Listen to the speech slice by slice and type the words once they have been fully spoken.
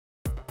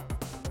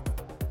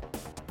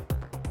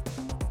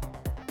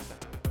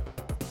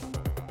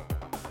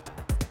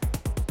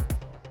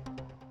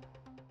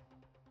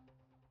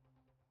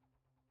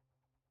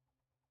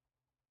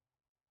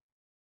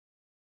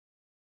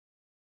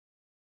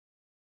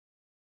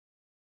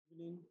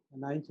discipline,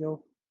 and I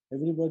hope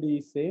everybody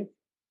is safe.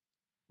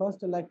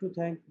 First, I'd like to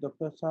thank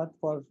Dr. Shad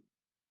for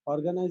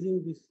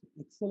organizing this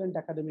excellent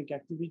academic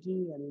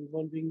activity and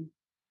involving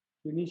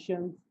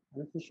clinicians,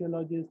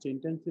 anesthesiologists,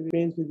 intensive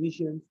pain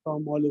physicians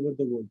from all over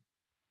the world.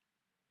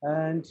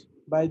 And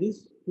by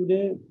this,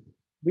 today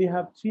we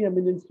have three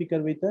eminent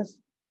speakers with us,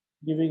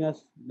 giving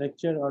us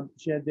lecture or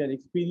share their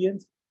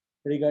experience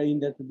regarding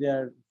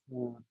their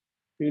uh,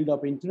 field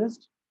of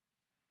interest.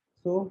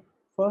 So,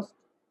 first,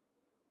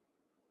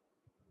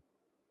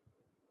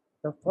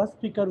 the first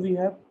speaker we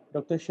have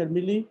Dr.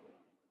 Sharmili.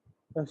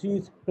 She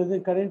is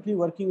currently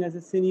working as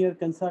a senior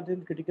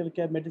consultant critical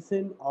care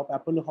medicine of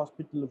Apollo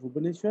Hospital of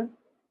Bhubaneswar.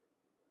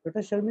 Dr.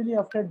 Sharmili,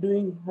 after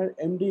doing her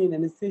MD in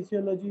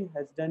anesthesiology,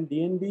 has done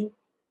DNB.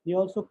 He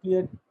also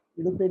cleared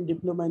European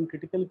diploma in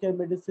critical care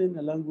medicine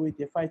along with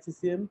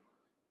FICCM.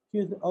 She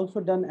has also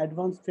done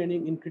advanced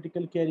training in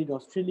critical care in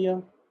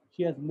Australia.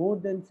 She has more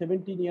than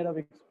 17 years of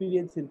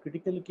experience in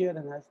critical care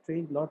and has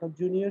trained a lot of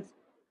juniors.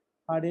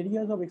 Her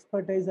areas of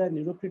expertise are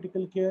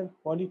neurocritical care,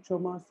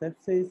 polytrauma,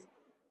 sepsis,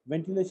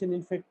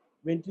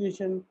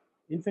 ventilation,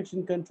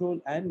 infection control,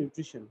 and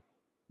nutrition.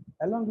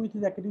 Along with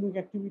his academic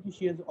activity,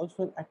 she is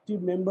also an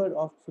active member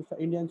of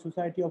Indian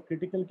Society of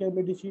Critical Care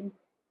Medicine.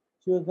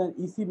 She was an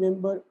EC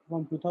member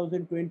from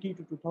 2020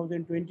 to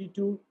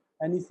 2022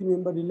 and EC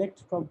member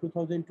elect from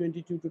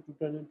 2022 to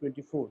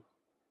 2024.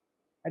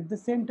 At the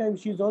same time,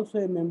 she is also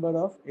a member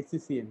of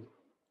SCCM.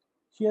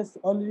 She has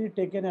already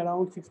taken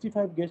around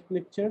 65 guest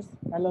lectures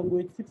along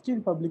with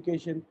 16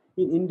 publications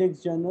in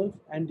index journals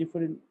and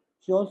different.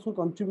 She also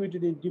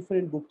contributed in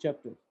different book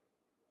chapters.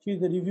 She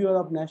is a reviewer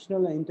of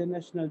national and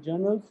international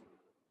journals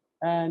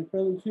and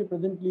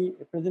presently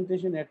a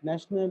presentation at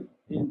national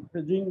in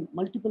doing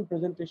multiple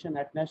presentation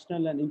at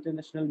national and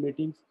international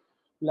meetings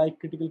like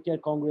Critical Care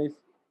Congress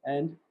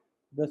and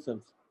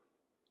Brussels.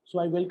 So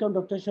I welcome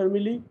Dr.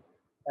 Sharmili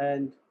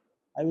and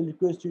I will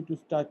request you to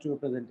start your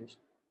presentation.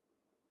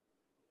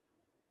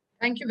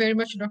 Thank you very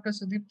much, Dr.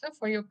 Sudipta,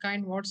 for your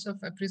kind words of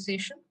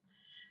appreciation.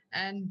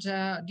 And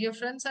dear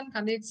friends and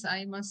colleagues,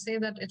 I must say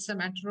that it's a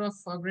matter of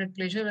great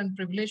pleasure and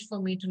privilege for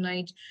me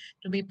tonight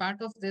to be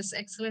part of this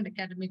excellent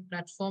academic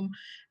platform.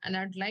 And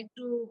I'd like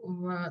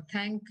to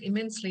thank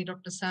immensely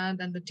Dr. Sad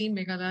and the team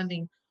Mega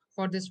Learning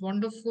for this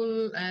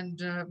wonderful and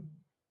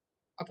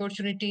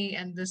opportunity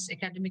and this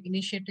academic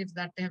initiatives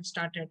that they have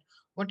started.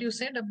 What you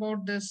said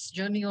about this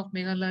journey of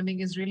mega learning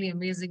is really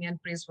amazing and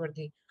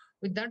praiseworthy.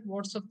 With that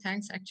words of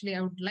thanks, actually,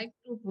 I would like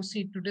to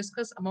proceed to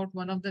discuss about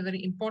one of the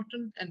very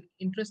important and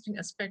interesting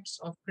aspects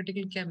of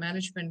critical care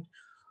management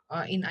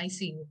in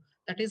ICU.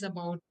 That is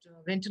about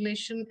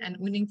ventilation and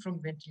weaning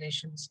from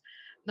ventilations.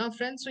 Now,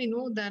 friends, we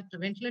know that the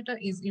ventilator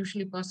is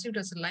usually perceived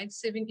as a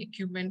life-saving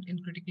equipment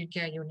in critical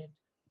care unit.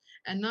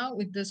 And now,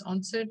 with this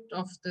onset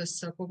of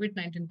this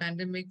COVID-19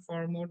 pandemic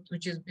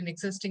which has been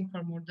existing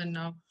for more than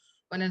now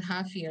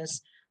 1.5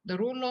 years, the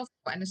role of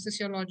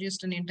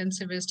anesthesiologist and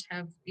intensivist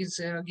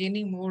is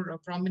gaining more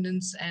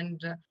prominence,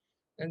 and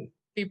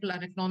people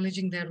are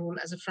acknowledging their role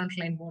as a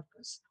frontline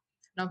workers.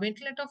 Now,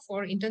 ventilator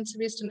for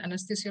intensivist and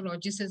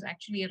anesthesiologist is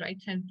actually a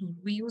right hand tool.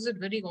 We use it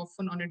very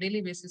often on a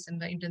daily basis in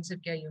the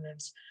intensive care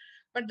units.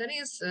 But there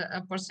is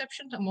a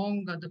perception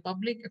among the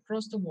public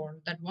across the world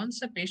that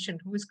once a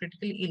patient who is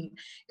critically ill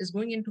is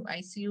going into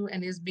ICU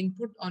and is being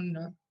put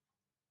on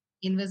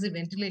invasive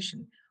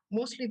ventilation,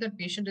 mostly that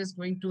patient is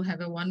going to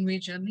have a one-way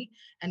journey,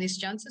 and his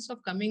chances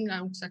of coming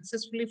out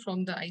successfully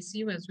from the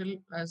ICU as well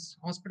as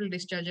hospital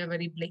discharge are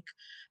very bleak.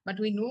 But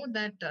we know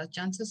that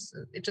chances,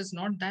 it is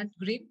not that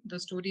grim. The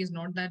story is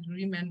not that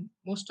grim, and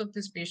most of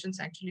these patients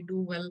actually do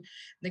well.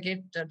 They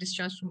get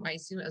discharged from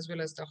ICU as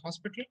well as the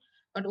hospital.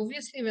 But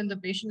obviously, when the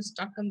patient is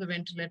stuck on the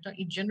ventilator,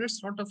 it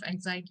generates a lot of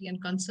anxiety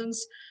and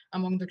concerns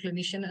among the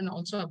clinician and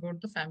also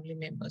about the family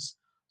members.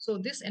 So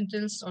this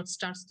entails or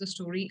starts the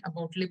story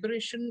about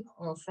liberation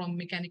from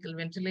mechanical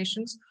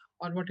ventilations,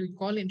 or what we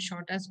call in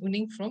short as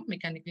weaning from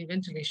mechanical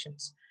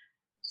ventilations.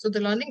 So the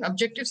learning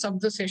objectives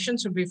of the session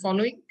should be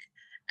following,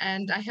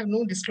 and I have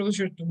no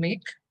disclosure to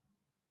make.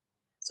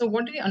 So,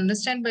 what do we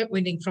understand by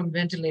weaning from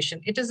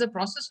ventilation? It is the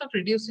process of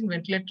reducing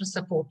ventilator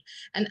support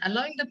and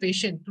allowing the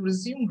patient to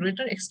resume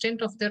greater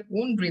extent of their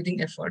own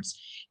breathing efforts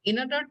in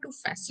order to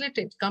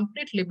facilitate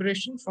complete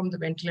liberation from the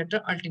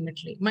ventilator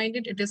ultimately. Mind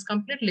it is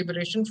complete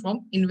liberation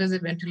from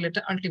invasive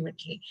ventilator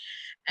ultimately.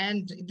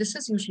 And this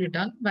is usually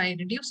done by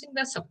reducing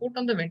the support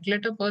on the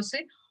ventilator per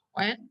se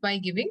and by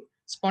giving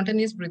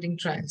spontaneous breathing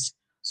trials.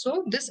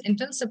 So, this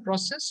entails a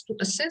process to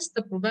assess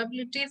the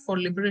probability for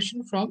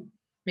liberation from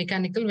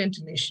mechanical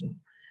ventilation.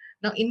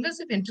 Now,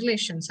 invasive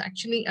ventilations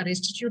actually are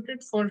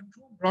instituted for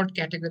two broad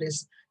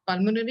categories,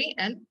 pulmonary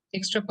and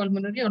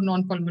extrapulmonary or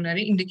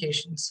non-pulmonary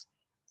indications.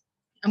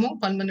 Among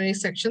pulmonary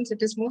sections,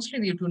 it is mostly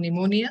due to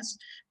pneumonias,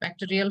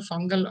 bacterial,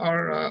 fungal,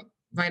 or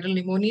viral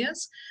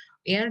pneumonias,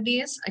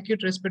 ARDS,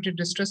 acute respiratory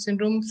distress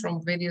syndrome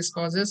from various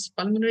causes,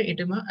 pulmonary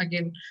edema,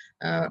 again,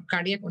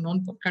 cardiac or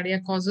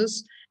non-cardiac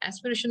causes,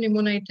 aspiration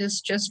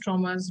pneumonitis, chest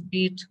traumas,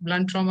 be it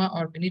blunt trauma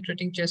or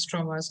penetrating chest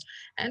traumas,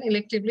 and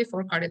electively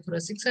for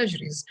cardiothoracic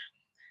surgeries.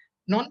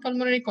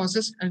 Non-pulmonary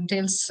causes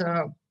entails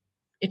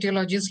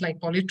etiologies like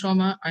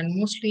polytrauma and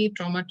mostly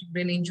traumatic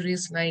brain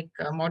injuries like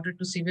moderate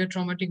to severe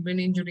traumatic brain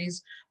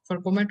injuries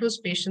for comatose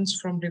patients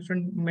from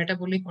different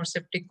metabolic or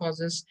septic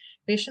causes,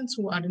 patients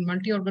who are in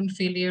multi-organ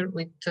failure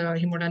with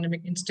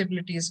hemodynamic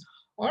instabilities,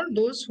 or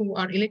those who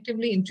are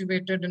electively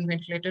intubated and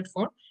ventilated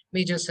for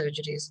major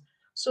surgeries.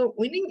 So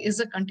weaning is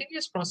a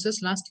continuous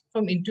process lasting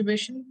from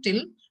intubation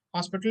till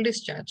hospital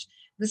discharge.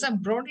 These are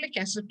broadly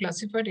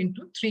classified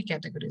into three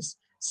categories: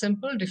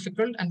 simple,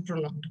 difficult, and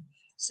prolonged.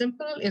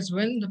 Simple is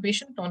when the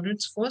patient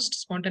tolerates first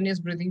spontaneous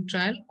breathing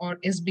trial or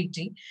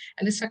SBT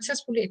and is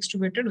successfully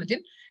extubated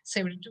within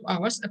 72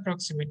 hours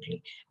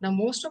approximately. Now,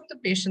 most of the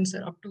patients,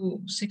 up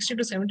to 60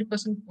 to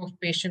 70% of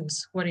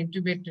patients who are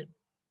intubated,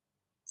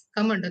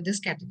 come under this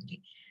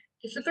category.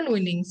 Difficult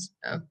weanings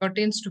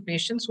pertains to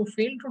patients who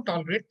fail to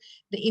tolerate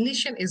the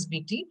initial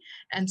SBT,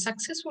 and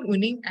successful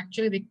weaning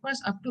actually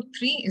requires up to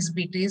 3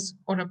 SBTs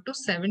or up to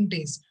 7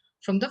 days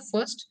from the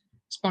first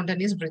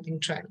spontaneous breathing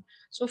trial.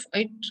 So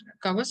it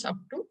covers up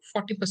to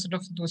 40%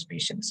 of those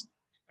patients.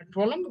 But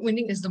prolonged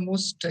weaning is the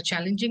most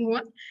challenging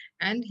one,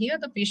 and here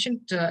the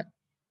patient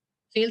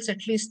fails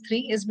at least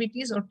 3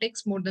 SBTs or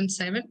takes more than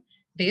 7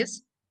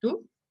 days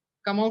to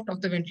come out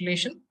of the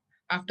ventilation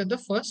after the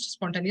first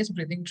spontaneous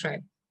breathing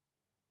trial.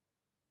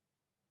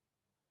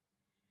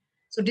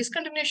 So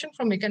discontinuation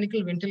from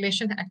mechanical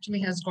ventilation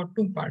actually has got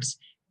two parts.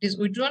 It is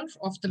withdrawal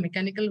of the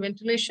mechanical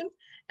ventilation,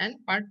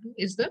 and part two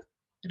is the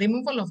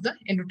removal of the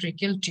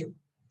endotracheal tube.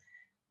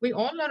 We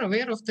all are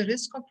aware of the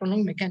risk of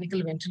prolonged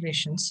mechanical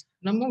ventilations.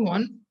 Number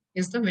one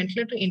is the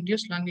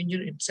ventilator-induced lung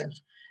injury itself.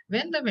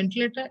 When the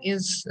ventilator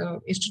is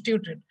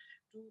instituted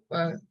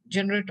to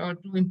generate or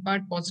to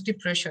impart positive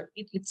pressure,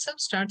 it itself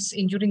starts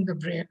injuring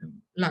the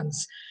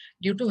lungs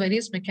due to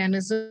various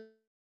mechanisms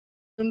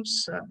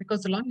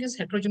because the lung is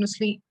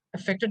heterogeneously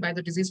affected by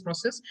the disease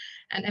process,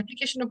 and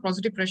application of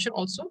positive pressure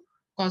also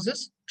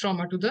causes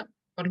trauma to the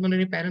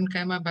pulmonary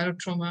parenchyma,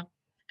 barotrauma.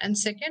 And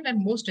second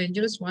and most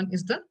dangerous one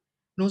is the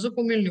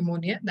nosocomial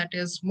pneumonia, that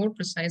is more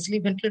precisely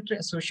ventilator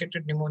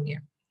associated pneumonia.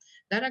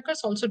 There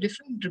occurs also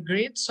different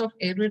grades of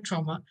airway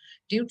trauma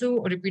due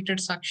to repeated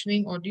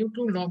suctioning or due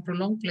to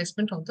prolonged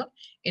placement of the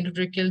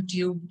endotracheal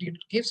tube. It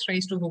gives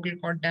rise to vocal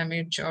cord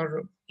damage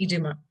or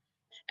edema.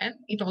 And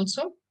it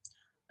also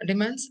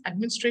demands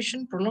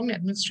prolonged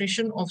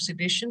administration of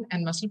sedation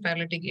and muscle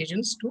paralytic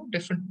agents to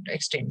different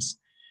extents.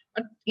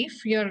 But if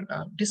we are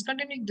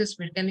discontinuing this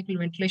mechanical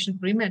ventilation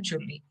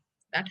prematurely,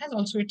 that has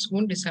also its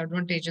own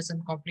disadvantages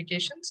and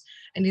complications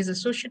and is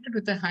associated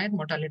with a higher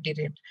mortality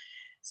rate.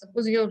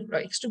 Suppose you're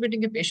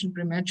extubating a patient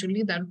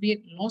prematurely, there will be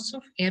a loss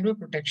of airway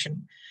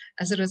protection.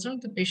 As a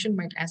result, the patient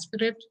might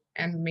aspirate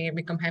and may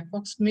become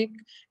hypoxemic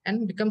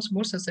and becomes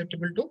more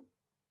susceptible to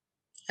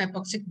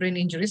hypoxic brain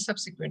injuries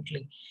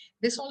subsequently.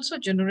 This also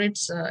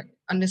generates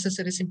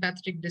unnecessary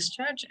sympathetic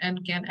discharge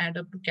and can add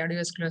up to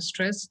cardiovascular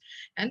stress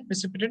and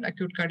precipitate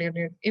acute cardiac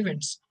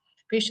events.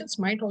 Patients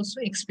might also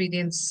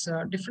experience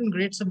different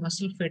grades of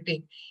muscle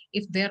fatigue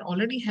if they are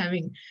already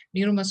having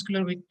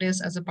neuromuscular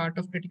weakness as a part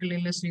of critical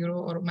illness,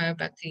 neuro or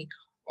myopathy,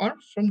 or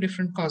from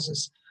different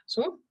causes.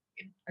 So,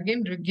 it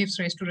again gives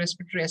rise to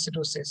respiratory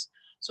acidosis.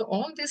 So,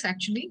 all this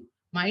actually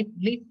might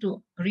lead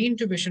to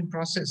reintubation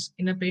process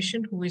in a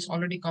patient who is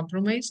already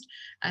compromised,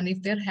 and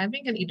if they're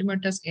having an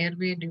edematous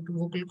airway due to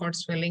vocal cord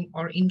swelling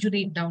or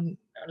injury down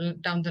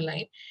the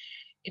line,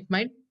 it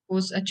might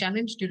pose a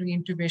challenge during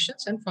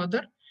intubations, and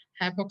further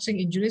hypoxic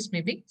injuries may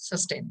be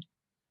sustained.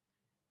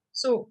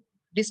 So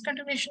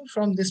discontinuation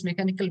from this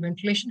mechanical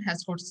ventilation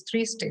has got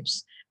 3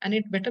 steps, and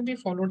it better be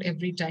followed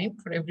every time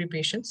for every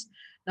patient.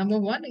 Number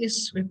one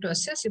is we have to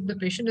assess if the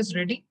patient is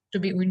ready to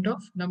be weaned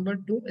off. Number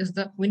two is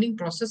the weaning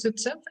process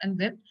itself, and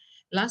then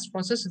last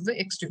process is the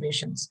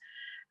extubations.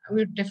 I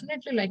would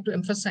definitely like to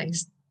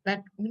emphasize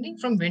that weaning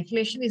from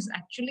ventilation is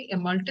actually a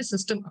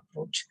multi-system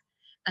approach,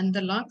 and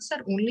the lungs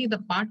are only the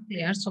part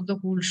players of the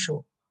whole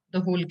show,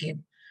 the whole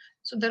game.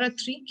 So there are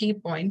 3 key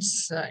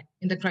points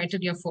in the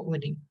criteria for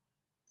weaning.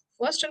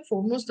 First and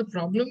foremost, the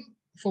problem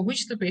for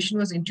which the patient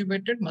was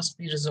intubated must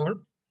be resolved.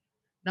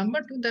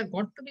 Number two, there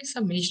got to be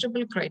some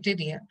measurable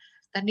criteria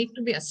that need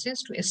to be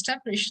assessed to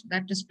establish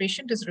that this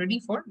patient is ready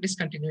for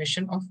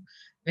discontinuation of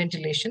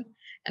ventilation.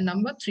 And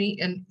number three,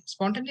 a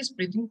spontaneous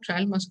breathing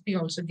trial must be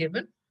also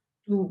given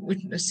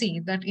to see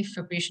that if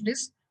a patient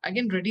is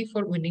again ready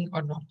for weaning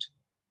or not.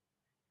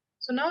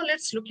 So now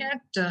let's look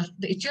at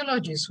the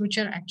etiologies which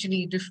are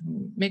actually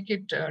make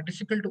it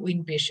difficult to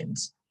wean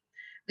patients.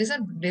 These are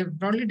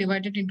broadly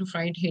divided into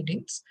 5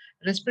 headings: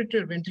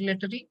 respiratory,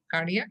 ventilatory,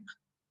 cardiac,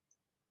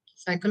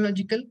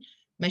 psychological,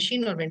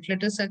 machine or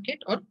ventilator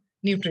circuit, or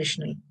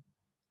nutritional.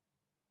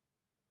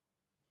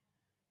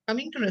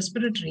 Coming to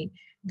respiratory,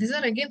 these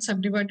are again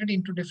subdivided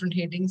into different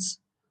headings.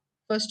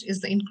 First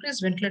is the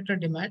increased ventilator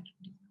demand.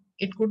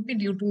 It could be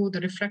due to the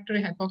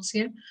refractory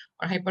hypoxia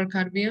or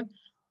hypercarbia,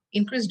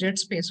 increased dead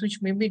space,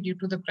 which may be due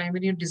to the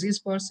primary disease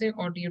per se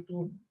or due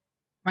to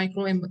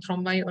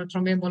microthrombi or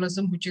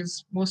thromboembolism, which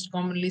is most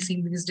commonly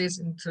seen these days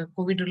in the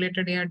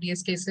COVID-related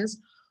ARDS cases,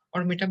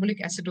 or metabolic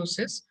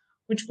acidosis,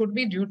 which could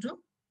be due to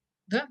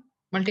the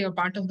multi or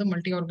part of the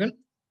multi-organ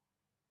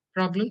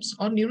problems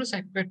or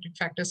neuropsychiatric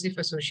factors if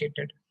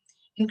associated.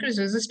 Increased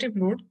resistive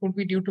load could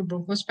be due to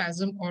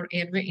bronchospasm or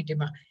airway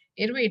edema.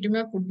 Airway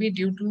edema could be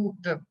due to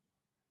the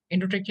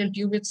endotracheal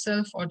tube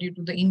itself or due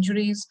to the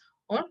injuries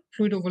or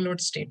fluid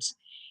overload states.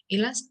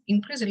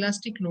 Increased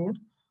elastic load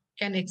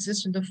can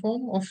exist in the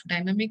form of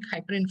dynamic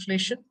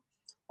hyperinflation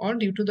or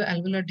due to the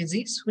alveolar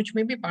disease, which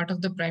may be part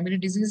of the primary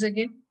disease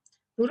again.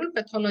 Pleural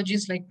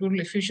pathologies like pleural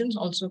effusions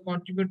also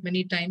contribute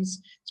many times,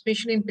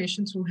 especially in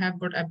patients who have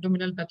got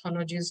abdominal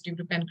pathologies due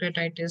to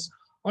pancreatitis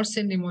or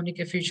say pneumonic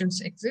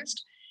effusions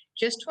exist.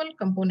 Chest wall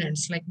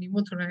components like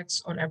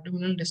pneumothorax or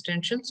abdominal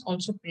distensions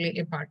also play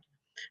a part.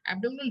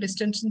 Abdominal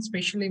distension,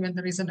 especially when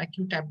there is an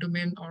acute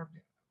abdomen or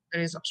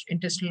there is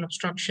intestinal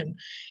obstruction,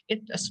 it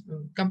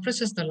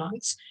compresses the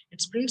lungs, it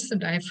splints the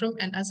diaphragm,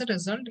 and as a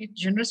result, it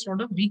generates a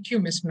lot of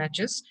VQ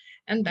mismatches,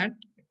 and that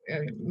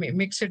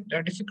makes it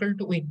difficult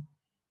to win.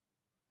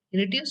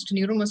 Reduced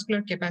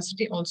neuromuscular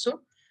capacity also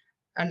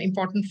an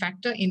important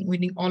factor in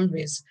winning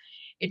always.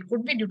 It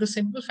could be due to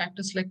simple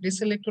factors like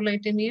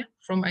dyselectrolytemia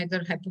from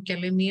either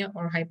hypokalemia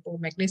or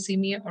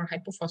hypomagnesemia or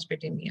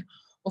hypophosphatemia.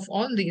 Of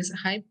all these,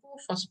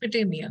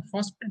 hypophosphatemia,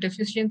 phosphate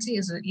deficiency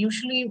is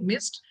usually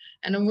missed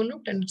and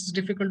overlooked, and it's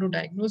difficult to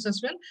diagnose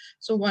as well.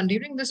 So,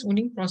 during this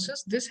winning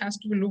process, this has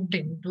to be looked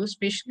into,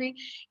 especially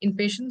in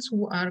patients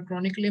who are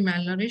chronically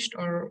malnourished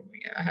or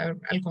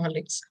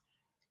alcoholics.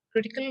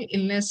 Critical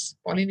illness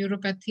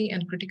polyneuropathy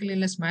and critical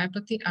illness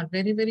myopathy are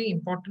very, very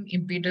important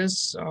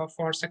impeders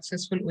for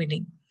successful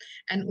winning.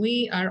 And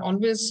we are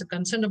always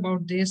concerned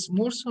about this,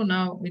 more so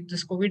now with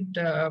this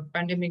COVID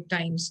pandemic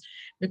times,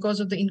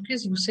 because of the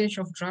increased usage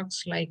of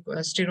drugs like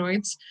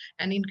steroids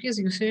and increased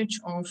usage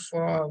of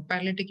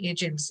paralytic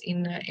agents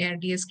in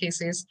ARDS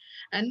cases,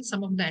 and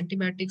some of the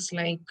antibiotics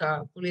like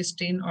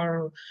colistin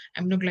or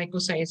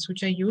aminoglycosides,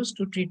 which are used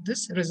to treat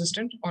these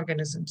resistant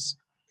organisms.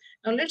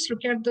 Now let's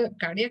look at the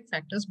cardiac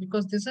factors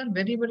because these are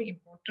very, very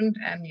important,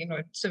 and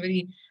it's a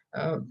very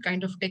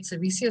kind of takes a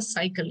vicious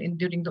cycle in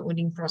during the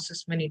winning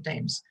process many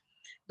times.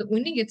 The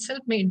winning itself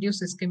may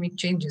induce ischemic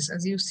changes,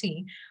 as you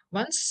see.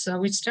 Once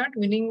we start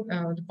winning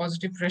the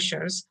positive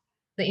pressures,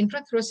 the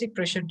intrathoracic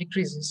pressure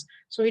decreases.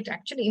 So it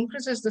actually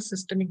increases the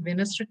systemic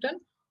venous return,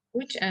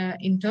 which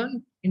in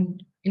turn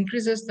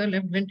increases the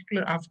left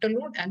ventricular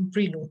afterload and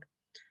preload.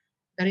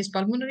 There is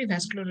pulmonary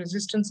vascular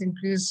resistance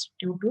increase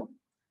due to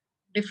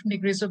different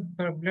degrees of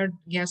blood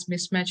gas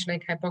mismatch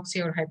like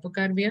hypoxia or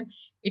hypocarbia.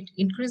 It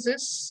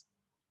increases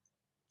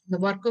the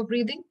work of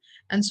breathing,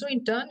 and so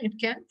in turn it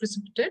can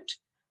precipitate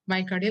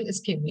myocardial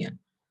ischemia.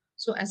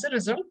 So as a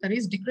result, there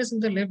is decrease in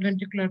the left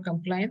ventricular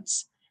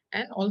compliance,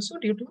 and also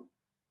due to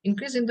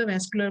increase in the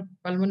vascular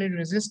pulmonary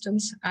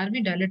resistance,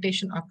 RV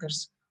dilatation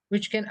occurs,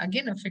 which can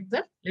again affect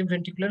the left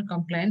ventricular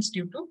compliance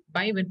due to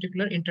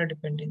biventricular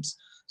interdependence.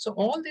 So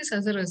all this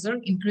as a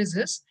result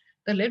increases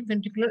the left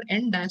ventricular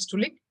end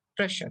diastolic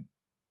pressure.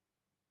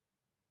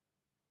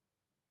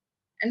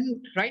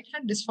 And right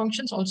hand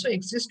dysfunctions also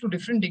exist to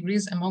different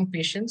degrees among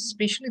patients,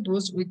 especially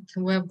those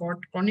who have got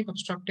chronic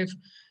obstructive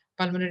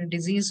pulmonary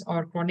disease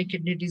or chronic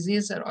kidney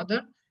disease or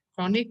other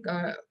chronic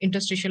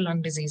interstitial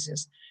lung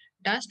diseases.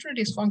 Diastolic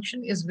dysfunction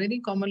is very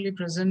commonly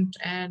present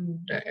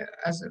and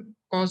as a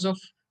cause of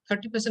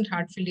 30%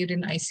 heart failure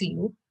in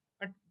ICU.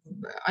 But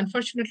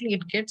unfortunately,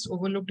 it gets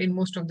overlooked in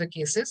most of the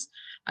cases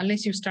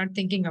unless you start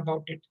thinking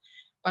about it.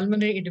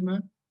 Pulmonary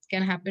edema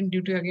can happen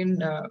due to, again,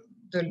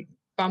 the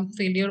pump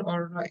failure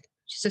or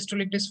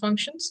systolic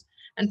dysfunctions,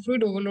 and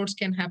fluid overloads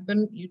can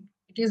happen.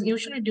 It is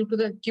usually due to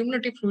the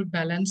cumulative fluid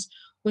balance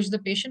which the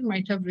patient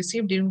might have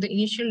received during the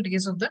initial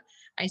days of the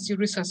ICU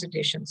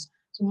resuscitations.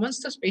 So once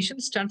the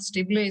patient starts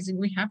stabilizing,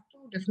 we have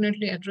to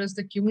definitely address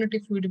the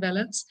cumulative fluid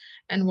balance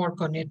and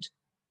work on it.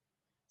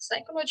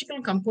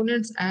 Psychological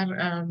components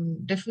are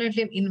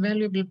definitely an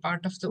invaluable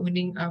part of the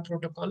winning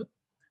protocol.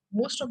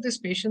 Most of these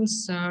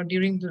patients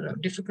during the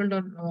difficult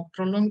or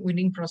prolonged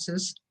winning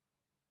process,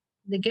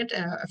 they get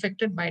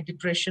affected by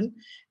depression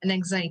and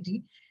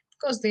anxiety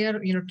because they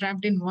are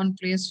trapped in one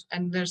place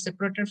and they're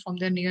separated from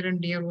their near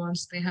and dear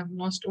ones. They have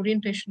lost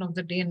orientation of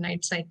the day and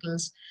night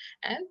cycles,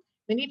 and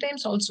many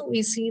times also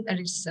we see that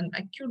it's an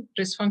acute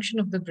dysfunction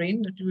of the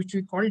brain which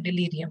we call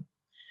delirium.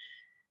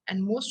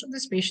 And most of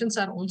these patients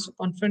are also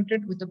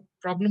confronted with the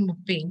problem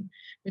of pain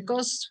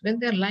because when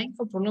they're lying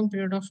for prolonged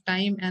period of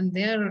time and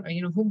they're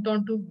hooked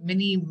onto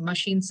many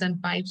machines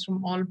and pipes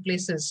from all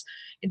places,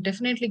 it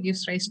definitely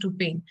gives rise to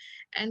pain,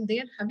 and they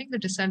are having the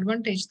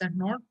disadvantage that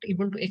not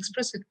able to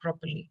express it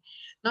properly.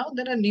 Now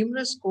there are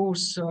numerous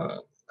scores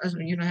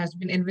has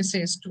been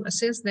envisaged to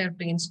assess their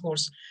pain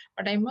scores,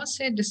 but I must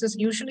say this is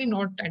usually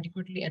not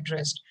adequately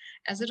addressed.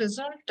 As a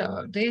result,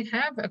 they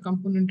have a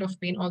component of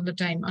pain all the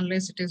time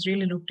unless it is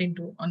really looked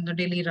into on the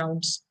daily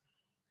rounds.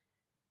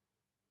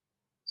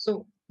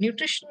 So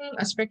nutritional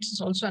aspects is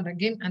also, and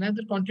again,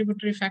 another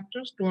contributory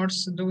factor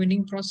towards the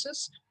winning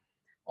process.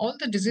 All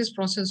the disease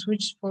process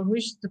for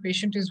which the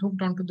patient is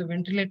hooked onto the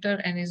ventilator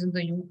and is in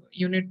the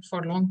unit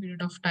for a long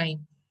period of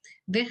time,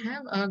 they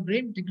have a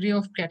great degree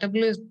of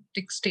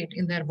catabolistic state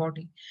in their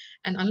body.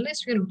 And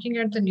unless we are looking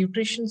at the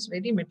nutrition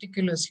very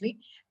meticulously,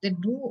 they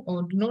do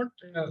or do not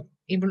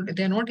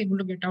they are not able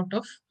to get out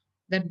of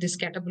this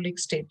catabolic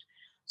state.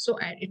 So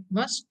it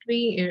must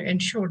be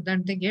ensured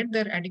that they get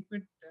their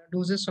adequate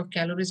doses of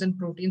calories and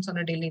proteins on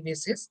a daily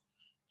basis.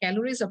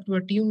 Calories up to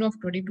a tune of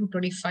 20 to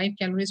 25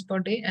 calories per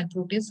day, and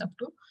proteins up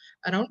to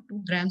around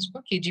 2 grams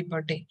per kg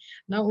per day.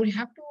 Now we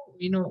have to,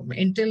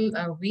 entail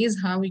ways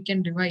how we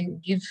can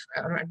give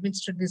or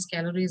administer these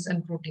calories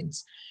and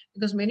proteins,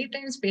 because many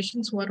times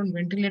patients who are on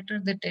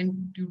ventilator, they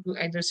tend, due to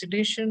either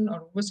sedation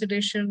or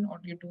over-sedation or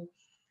due to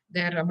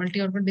their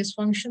multi-organ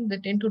dysfunction, they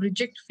tend to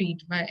reject feed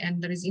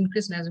and there is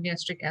increased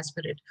nasogastric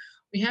aspirate.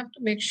 We have to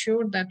make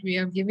sure that we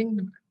are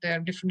giving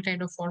the different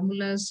kind of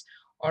formulas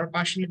or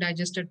partially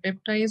digested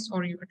peptides,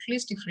 or at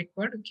least if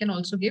required, we can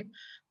also give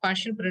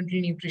partial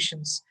parenteral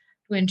nutritions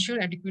to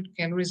ensure adequate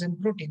calories and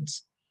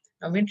proteins.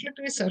 Now,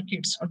 ventilatory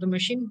circuits or the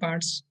machine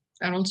parts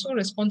are also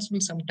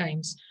responsible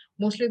sometimes.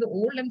 Mostly the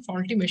old and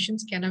faulty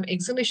machines can have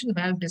exhalation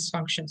valve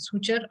dysfunctions,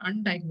 which are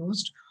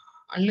undiagnosed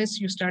unless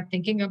you start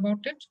thinking about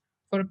it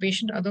for a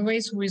patient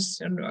otherwise who is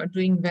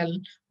doing well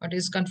but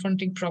is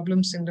confronting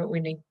problems in the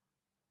weaning.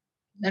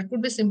 There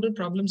could be simple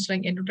problems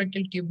like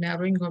endotracheal tube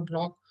narrowing or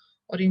block,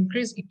 or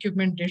increased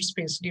equipment dead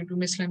space due to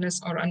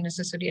miscellaneous or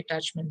unnecessary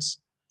attachments.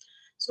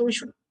 So we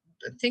should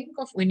think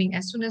of weaning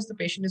as soon as the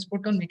patient is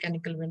put on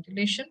mechanical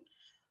ventilation.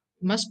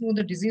 We must know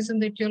the disease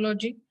and the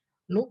etiology.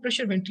 Low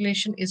pressure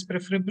ventilation is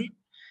preferable.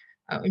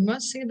 We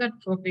must say that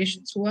for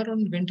patients who are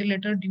on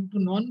ventilator due to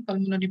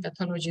non-pulmonary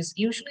pathologies,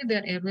 usually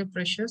their airway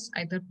pressures,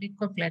 either peak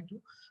or plateau,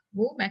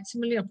 go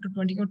maximally up to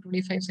 20 or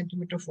 25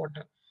 centimeter of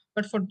water.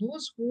 But for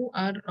those who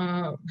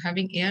are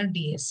having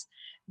ARDS,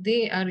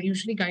 they are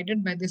usually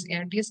guided by this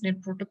ARDS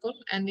net protocol,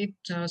 and it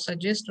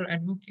suggests or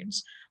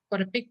advocates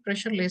for a peak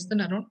pressure less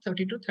than around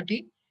 30 to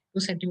 32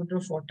 centimeter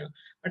of water.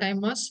 But I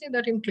must say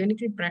that in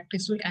clinical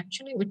practice, we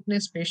actually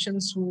witness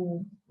patients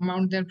who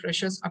mount their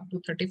pressures up to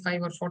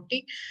 35 or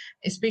 40,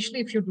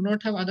 especially if you do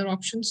not have other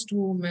options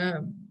to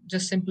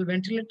just simple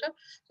ventilator.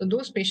 So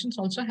those patients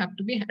also have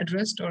to be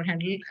addressed or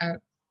handled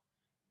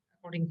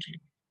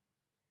accordingly.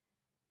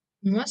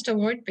 We must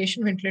avoid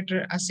patient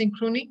ventilator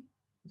asynchrony.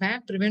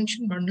 VAP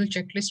prevention bundle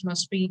checklist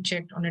must be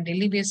checked on a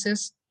daily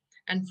basis,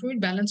 and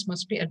fluid balance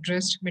must be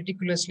addressed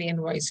meticulously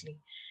and wisely.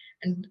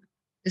 And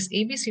this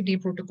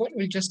ABCD protocol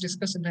we'll just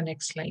discuss in the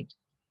next slide.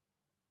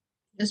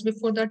 Just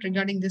before that,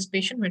 regarding this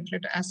patient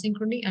ventilator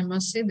asynchrony, I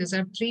must say these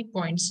are 3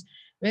 points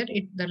where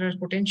there are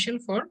potential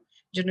for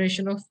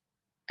generation of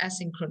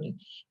asynchrony.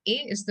 A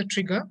is the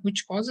trigger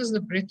which causes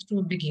the breath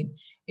to begin.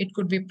 It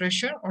could be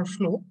pressure or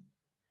flow.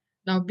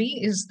 Now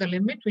B is the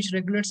limit which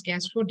regulates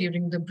gas flow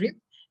during the breath,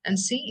 and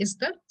C is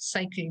the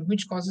cycle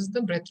which causes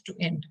the breath to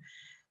end.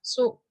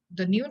 So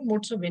the newer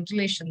modes of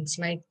ventilations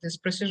like this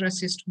pressure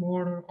assist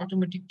mode or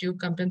automatic tube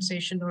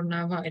compensation or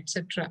NAVA,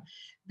 etc.,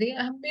 they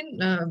have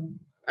been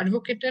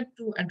advocated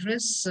to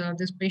address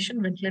this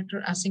patient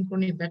ventilator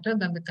asynchrony better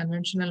than the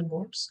conventional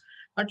modes.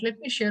 But let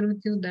me share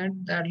with you that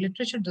the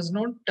literature does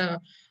not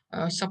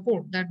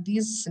support that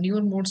these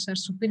newer modes are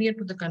superior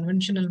to the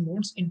conventional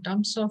modes in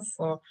terms of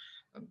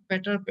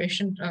better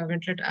patient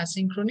ventilator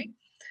asynchrony.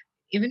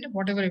 Even if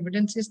whatever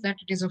evidence is that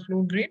it is a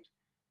flow grade,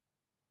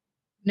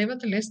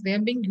 nevertheless, they are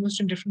being used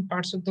in different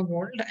parts of the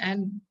world,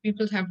 and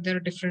people have their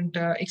different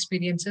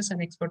experiences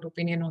and expert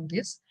opinion on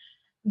this.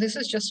 This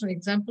is just an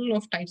example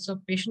of types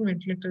of patient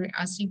ventilatory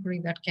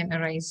asynchrony that can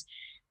arise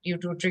due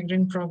to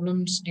triggering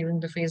problems during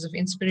the phase of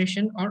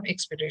inspiration or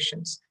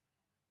expirations.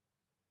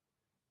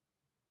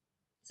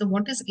 So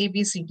what is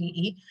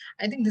ABCDE?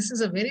 I think this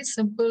is a very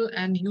simple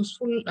and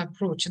useful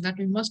approach that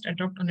we must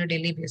adopt on a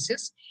daily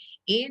basis.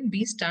 A and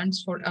B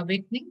stands for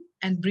awakening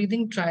and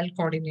breathing trial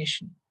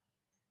coordination.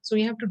 So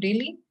you have to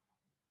daily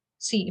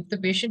see if the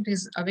patient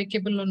is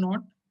awakeable or not,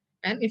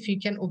 and if he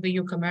can obey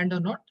your command or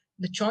not.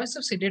 The choice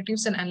of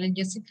sedatives and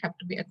analgesics have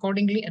to be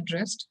accordingly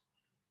addressed.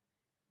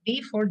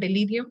 D for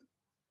delirium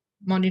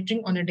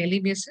monitoring on a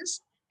daily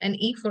basis, and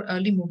E for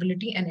early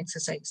mobility and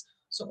exercise.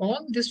 So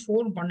all these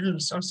 4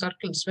 bundles or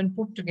circles, when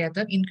put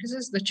together,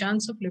 increases the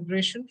chance of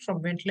liberation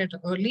from ventilator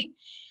early,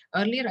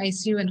 earlier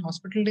ICU and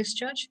hospital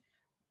discharge,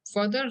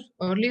 further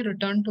early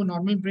return to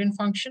normal brain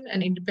function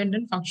and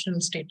independent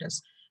functional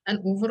status, and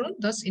overall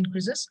thus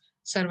increases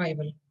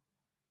survival.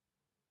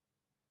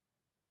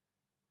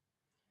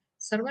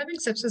 Surviving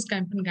sepsis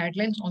campaign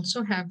guidelines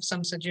also have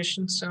some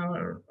suggestions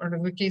or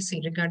advocacy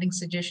regarding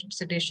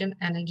sedation,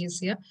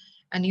 analgesia,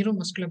 and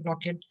neuromuscular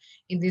blockade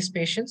in these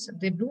patients.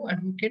 They do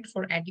advocate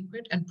for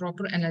adequate and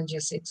proper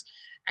analgesics.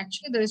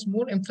 Actually, there is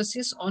more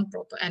emphasis on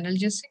proper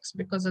analgesics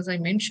because, as I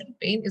mentioned,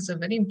 pain is a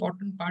very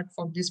important part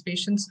for these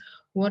patients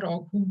who are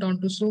hooked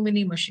onto so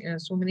many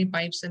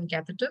pipes and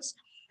catheters.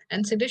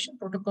 And sedation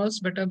protocols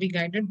better be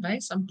guided by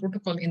some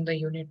protocol in the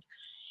unit.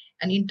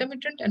 An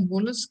intermittent and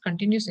bolus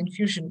continuous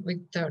infusion with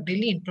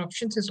daily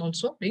interruptions is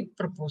also being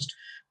proposed.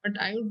 But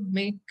I would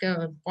make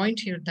a point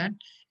here that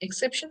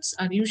exceptions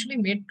are usually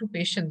made to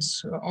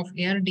patients of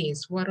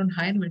ARDS who are on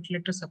higher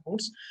ventilator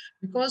supports,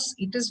 because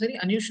it is very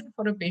unusual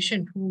for a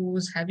patient who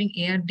is having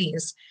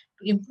ARDS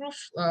to improve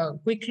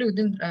quickly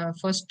within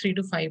first 3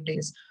 to 5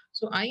 days.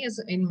 So I, as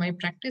in my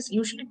practice,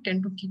 usually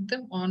tend to keep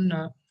them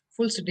on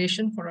full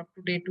sedation for up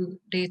to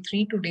day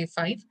 3 to day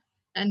 5,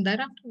 and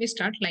thereafter we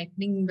start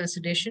lightening the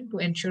sedation to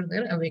ensure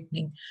their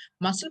awakening.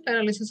 Muscle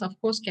paralysis, of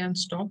course, can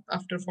stop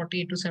after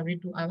 48 to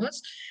 72 hours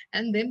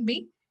and then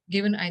be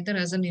given either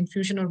as an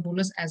infusion or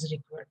bolus as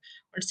required.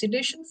 But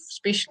sedation,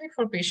 especially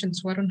for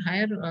patients who are on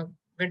higher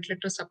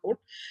ventilator support,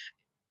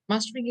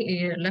 must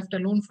be left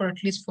alone for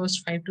at least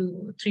first 3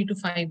 to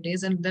 5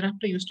 days, and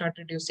thereafter you start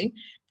reducing,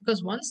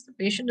 because once the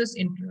patient is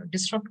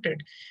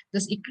disrupted,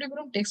 this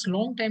equilibrium takes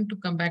long time to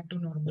come back to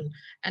normal,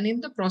 and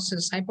in the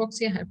process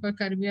hypoxia,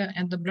 hypercarbia,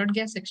 and the blood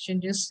gas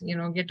exchanges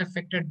get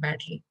affected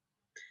badly.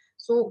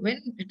 So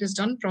when it is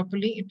done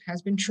properly, it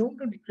has been shown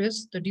to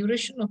decrease the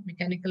duration of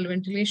mechanical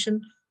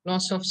ventilation,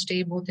 loss of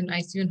stay both in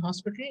ICU and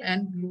hospital,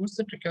 and lowers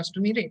the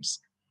tracheostomy rates.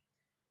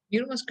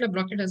 Neuromuscular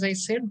blockade, as I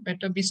said,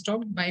 better be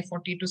stopped by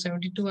 40 to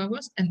 72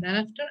 hours, and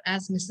thereafter,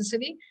 as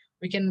necessary,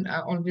 we can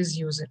always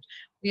use it.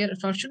 We are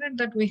fortunate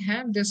that we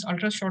have this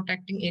ultra short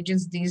acting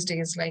agents these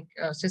days, like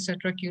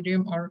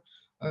cisatracurium or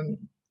um,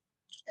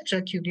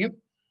 atracurium.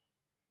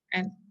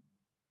 And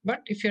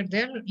but if you're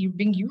there, you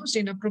being used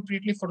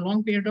inappropriately for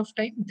long period of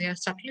time, they are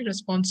subtly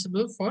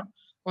responsible for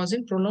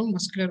causing prolonged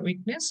muscular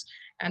weakness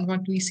and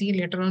what we see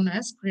later on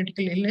as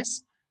critical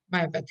illness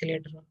myopathy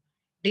later on.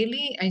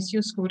 Daily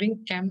ICU scoring,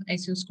 CAM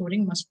ICU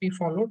scoring must be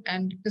followed,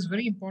 and it is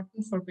very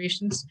important for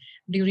patients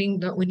during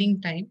the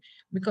weaning time,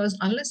 because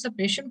unless the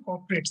patient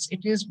cooperates, it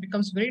is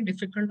becomes very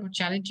difficult or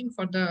challenging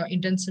for the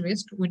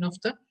intensivists to wean off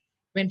the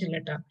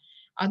ventilator.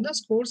 Other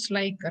scores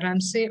like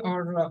Ramsay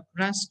or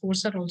RAS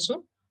scores are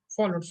also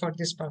followed for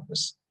this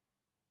purpose.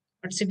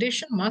 But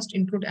sedation must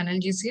include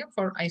analgesia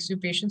for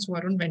ICU patients who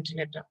are on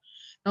ventilator.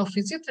 Now,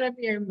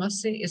 physiotherapy, I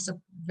must say, is a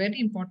very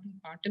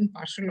important part and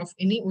parcel of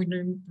any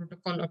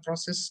protocol or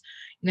process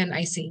in an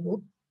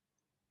ICU.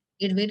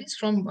 It varies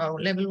from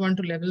level 1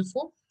 to level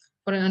 4.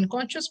 For an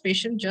unconscious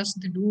patient, just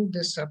they do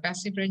this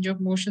passive range of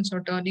motions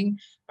or turning.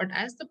 But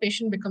as the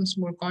patient becomes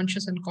more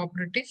conscious and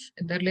cooperative,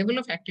 their level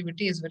of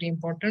activity is very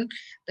important.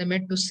 They're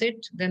made to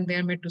sit, then they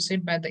are made to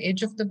sit by the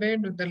edge of the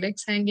bed with the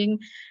legs hanging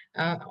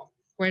uh,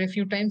 quite a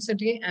few times a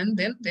day, and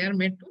then they are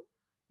made to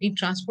be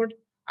transferred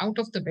out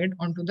of the bed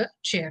onto the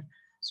chair.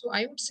 So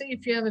I would say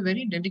if you have a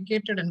very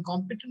dedicated and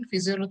competent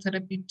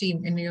physiotherapy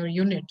team in your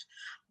unit,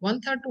 one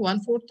third to one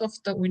fourth of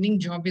the winning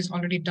job is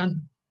already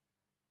done.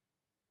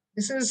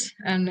 This is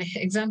an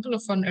example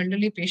of an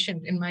elderly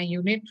patient in my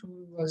unit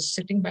who was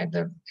sitting by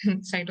the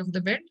side of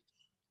the bed,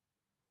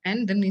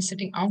 and then he's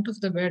sitting out of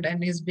the bed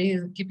and is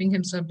keeping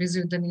himself busy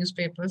with the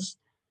newspapers.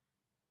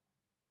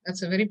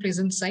 That's a very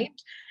pleasant sight.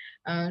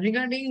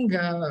 Regarding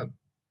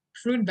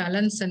fluid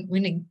balance and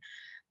winning,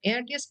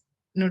 ARDS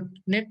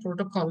net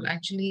protocol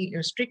actually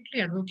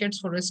strictly advocates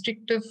for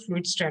restrictive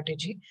fluid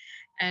strategy,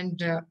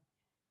 and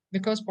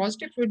because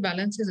positive fluid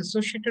balance is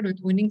associated with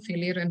winning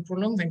failure and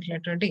prolonged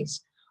ventilator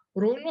days.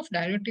 Role of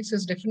diuretics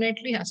is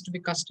definitely has to be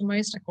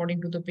customized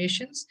according to the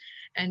patients.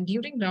 And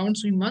during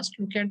rounds, we must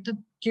look at the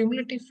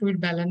cumulative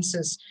fluid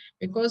balances,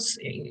 because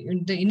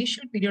in the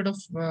initial period of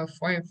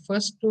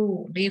first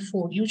to day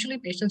 4, usually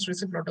patients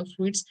receive a lot of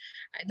fluids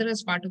either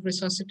as part of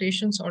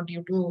resuscitations or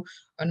due to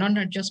a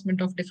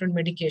non-adjustment of different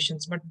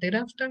medications. But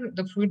thereafter,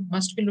 the fluid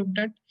must be looked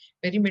at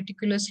very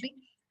meticulously,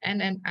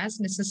 and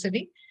as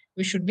necessary,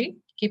 we should be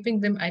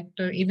keeping them at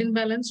even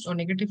balanced or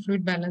negative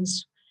fluid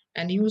balance,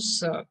 and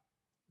use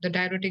the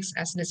diuretics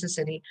as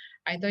necessary.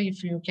 Either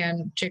if you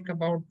can check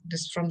about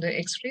this from the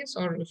x-rays,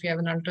 or if you have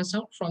an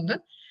ultrasound from the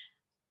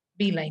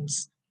B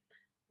lines.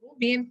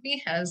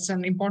 BMP has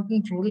an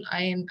important role.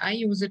 I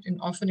use it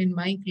often in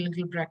my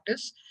clinical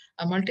practice.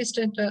 A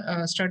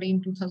multi-center study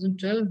in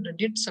 2012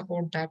 did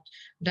support that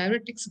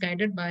diuretics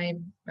guided by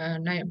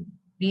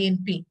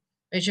BNP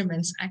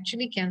measurements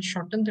actually can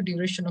shorten the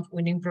duration of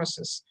weaning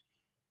process.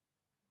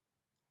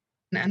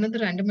 Another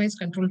randomized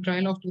controlled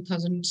trial of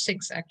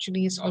 2006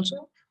 actually is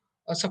also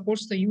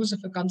supports the use of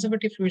a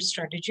conservative fluid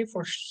strategy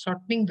for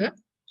shortening the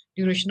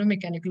duration of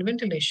mechanical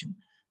ventilation.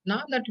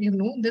 Now that we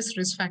know these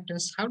risk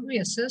factors, how do we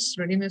assess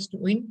readiness to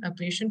wean a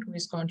patient who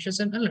is conscious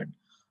and alert?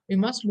 We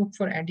must look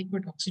for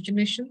adequate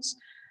oxygenations.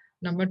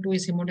 Number 2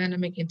 is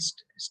hemodynamic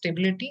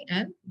stability,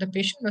 and the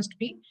patient must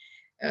be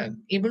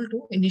able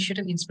to initiate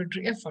an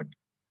inspiratory effort.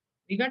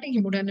 Regarding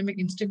hemodynamic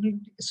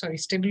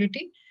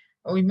stability,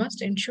 we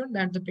must ensure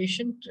that the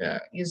patient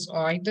is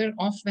either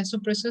off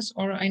vasopressors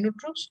or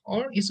inotropes,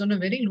 or is on a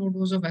very low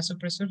dose of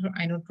vasopressors or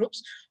inotropes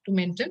to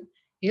maintain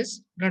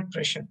his blood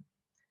pressure.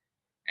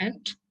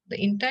 And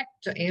the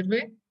intact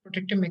airway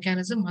protective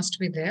mechanism must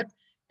be there.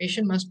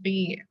 Patient must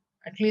be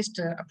at least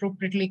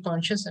appropriately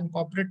conscious and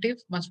cooperative,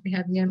 must be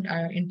having an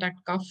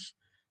intact cuff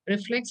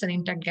reflex and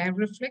intact gag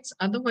reflex.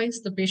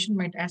 Otherwise, the patient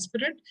might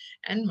aspirate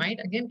and might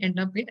again end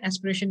up in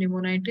aspiration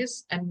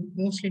pneumonitis, and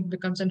mostly it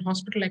becomes an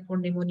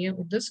hospital-acquired pneumonia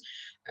with this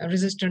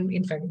resistant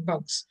infect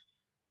bugs.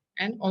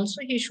 And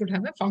also, he should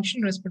have a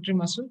functional respiratory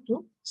muscle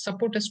to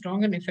support a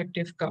strong and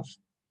effective cough.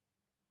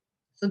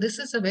 So this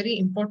is a very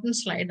important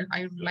slide.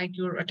 I would like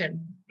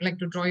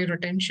to draw your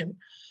attention.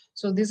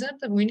 So these are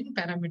the weaning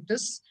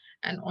parameters,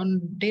 and on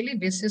daily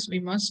basis we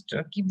must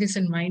keep this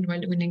in mind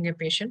while weaning a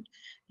patient.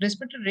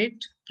 Respiratory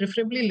rate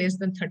preferably less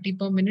than 30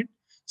 per minute.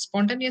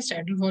 Spontaneous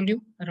tidal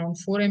volume around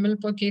 4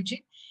 ml per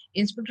kg.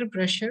 Inspiratory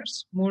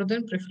pressures more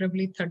than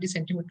preferably 30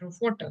 centimeter of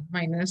water,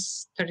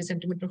 minus 30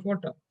 centimeter of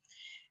water.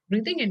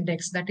 Breathing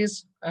index, that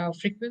is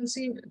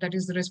frequency, that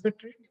is the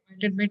respiratory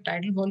divided by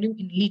tidal volume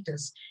in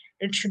liters.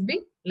 It should be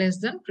less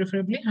than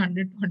preferably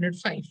 100 to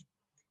 105.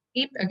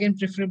 PEEP again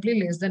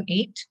preferably less than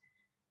 8.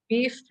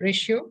 PF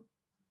ratio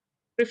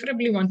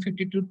preferably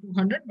 150 to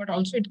 200, but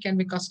also it can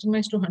be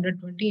customized to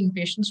 120 in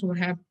patients who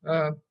have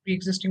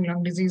pre-existing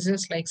lung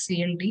diseases like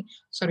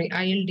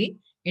ILD,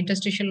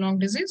 interstitial lung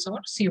disease, or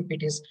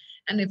COPDs,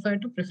 and FI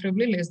to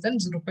preferably less than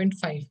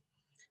 0.5.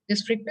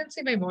 This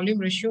frequency by volume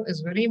ratio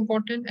is very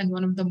important and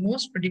one of the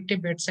most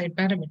predictive bedside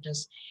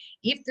parameters.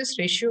 If this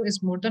ratio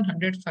is more than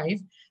 105,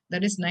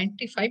 there is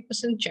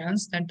 95%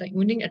 chance that the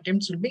weaning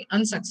attempts will be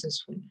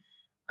unsuccessful.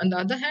 On the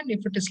other hand,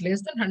 if it is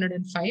less than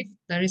 105,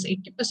 there is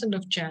 80%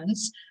 of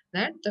chance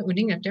that the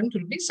weaning attempt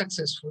will be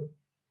successful.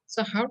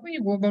 So how do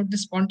you go about the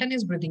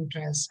spontaneous breathing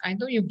trials?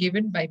 Either you give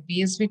it by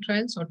PSV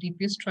trials or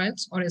TPS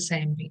trials or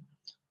SIMB,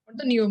 or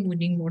the new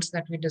weaning modes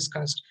that we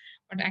discussed.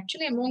 But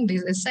actually, among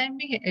these,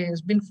 SIMB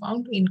has been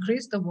found to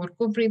increase the work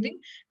of breathing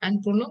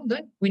and prolong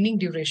the weaning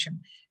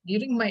duration.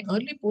 During my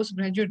early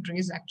postgraduate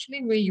days,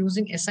 actually, we're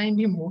using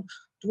SIMB mode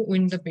to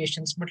win the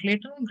patients. But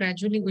later on,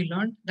 gradually, we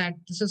learned that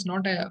this is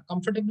not a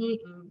comfortable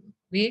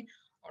way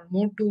or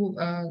mode to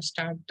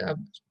start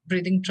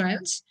breathing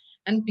trials,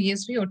 and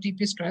PSV or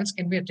TPS trials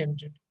can be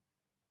attempted.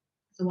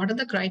 So, what are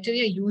the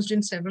criteria used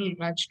in several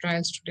large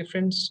trials to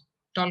different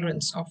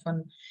tolerance of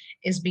an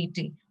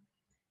SBT?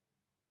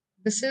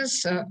 This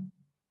is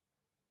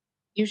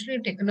usually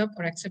taken up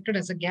or accepted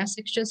as a gas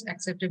exchange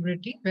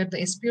acceptability, where the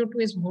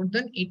SpO2 is more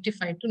than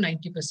 85 to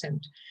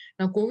 90%.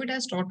 Now, COVID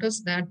has taught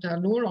us that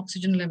lower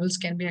oxygen levels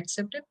can be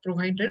accepted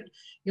provided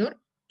your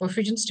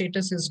perfusion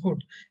status is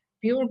good.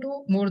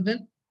 PO2 more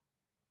than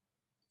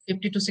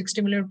 50 to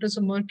 60 milliliters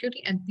of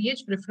mercury, and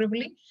pH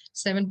preferably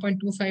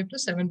 7.25 to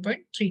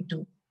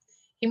 7.32.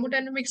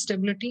 Hemodynamic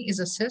stability is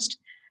assessed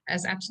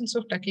as absence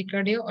of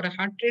tachycardia or a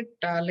heart rate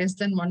less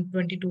than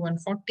 120 to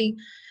 140,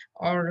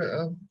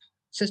 or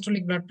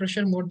systolic blood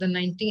pressure more than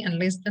 90 and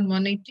less than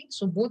 180.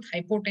 So both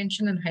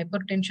hypotension and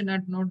hypertension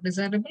are not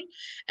desirable,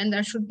 and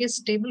there should be a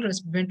stable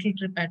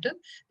ventilatory pattern.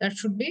 There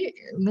should be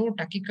no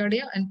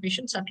tachycardia, and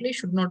patients certainly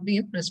should not be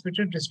in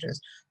respiratory distress.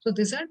 So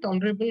these are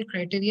tolerable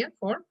criteria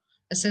for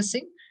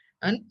assessing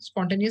a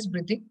spontaneous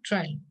breathing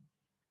trial.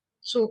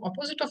 So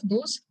opposite of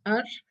those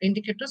are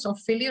indicators of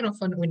failure of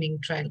an weaning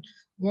trial.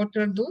 What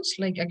are those?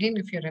 Like again,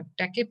 if you're a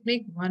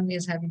tachypneic, one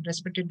is having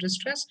respiratory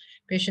distress,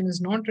 patient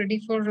is not ready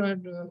for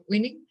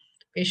weaning,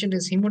 patient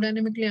is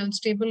hemodynamically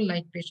unstable,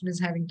 like patient is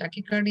having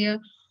tachycardia,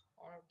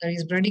 or there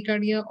is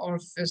bradycardia, or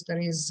if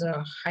there is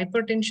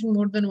hypertension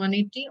more than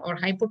 180 or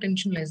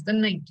hypotension less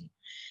than 90.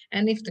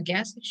 And if the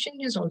gas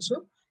exchange is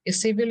also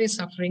is severely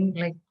suffering,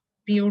 like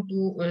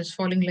PO2 is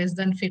falling less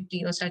than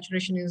 50 or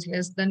saturation is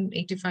less than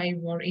 85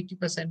 or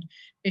 80%,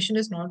 patient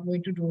is not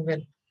going to do well.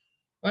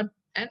 But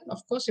and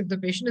of course, if the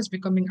patient is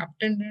becoming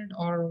uptended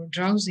or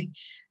drowsy,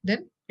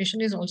 then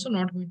patient is also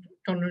not going to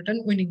tolerate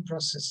an weaning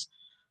process.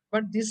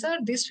 But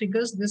these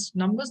figures, these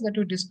numbers that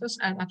we discuss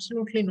are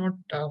absolutely not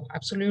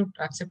absolute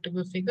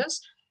acceptable figures.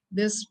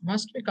 This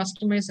must be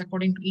customized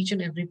according to each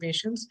and every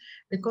patient,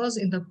 because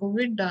in the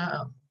COVID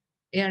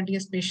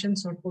ARDS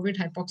patients or COVID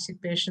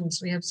hypoxic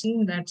patients, we have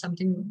seen that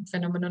something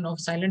phenomenon of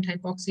silent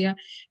hypoxia.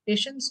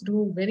 Patients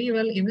do very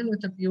well even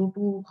with a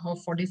PO2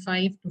 of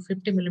 45 to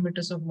 50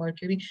 millimeters of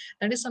mercury.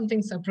 That is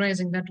something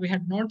surprising that we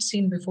had not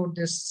seen before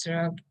this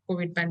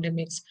COVID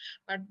pandemics.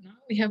 But now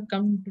we have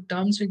come to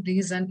terms with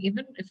these, and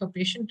even if a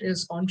patient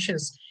is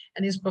conscious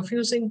and is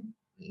perfusing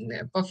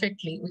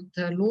perfectly with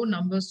the low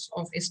numbers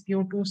of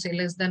SpO2, say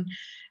less than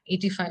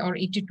 85 or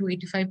 80 to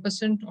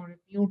 85%, or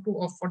a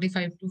PO2 of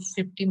 45 to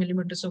 50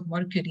 millimeters of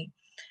mercury,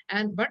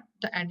 and but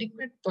the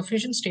adequate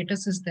perfusion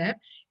status is there,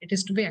 it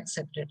is to be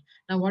accepted.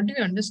 Now, what do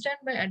you understand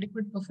by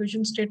adequate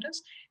perfusion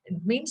status?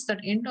 It means that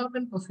end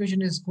organ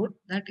perfusion is good,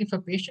 that if a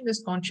patient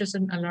is conscious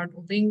and alert,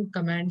 obeying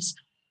commands,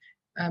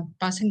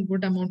 passing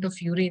good amount of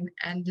urine,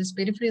 and this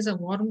peripheries are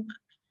warm,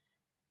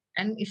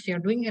 and if you're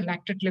doing a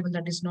lactate level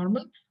that is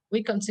normal,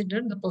 we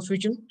consider the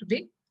perfusion to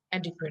be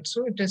adequate.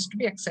 So it is to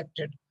be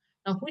accepted.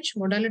 Now, which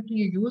modality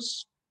you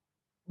use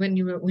when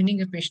you are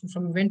weaning a patient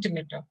from a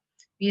ventilator?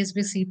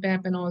 PSB,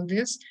 CPAP, and all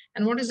this.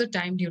 And what is the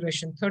time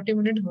duration? 30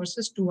 minutes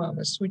versus 2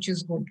 hours, which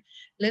is good.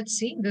 Let's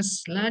see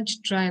this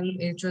large trial,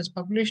 which was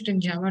published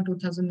in JAMA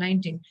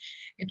 2019.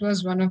 It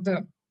was one of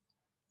the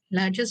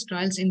largest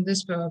trials in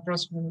this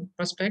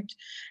prospect,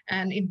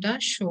 and it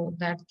does show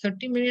that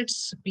 30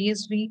 minutes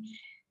PSV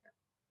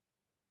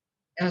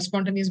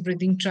spontaneous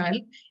breathing trial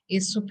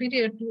is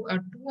superior to a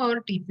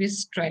 2-hour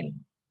TPS trial,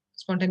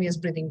 spontaneous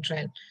breathing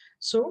trial.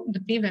 So the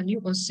p-value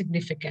was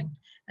significant.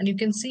 And you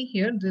can see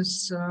here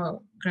this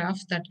graph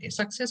that a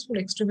successful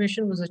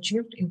extubation was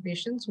achieved in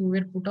patients who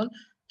were put on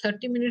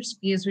 30 minutes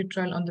PSV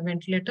trial on the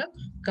ventilator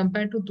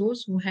compared to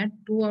those who had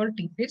 2-hour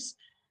TPS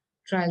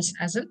trials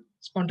as a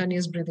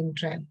spontaneous breathing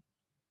trial.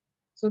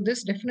 So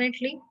this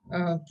definitely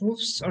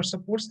proves or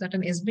supports that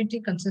an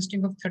SBT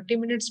consisting of 30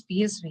 minutes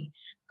PSV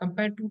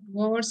compared to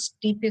 2 hours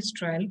TPS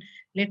trial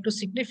led to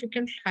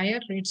significant higher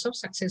rates of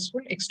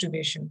successful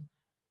extubation.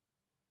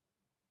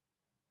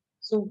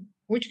 So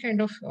which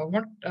kind of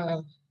what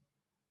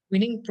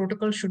Weaning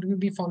protocol should we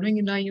be following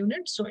in our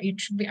unit? So it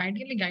should be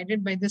ideally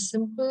guided by the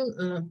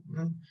simple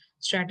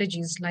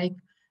strategies like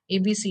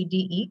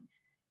ABCDE,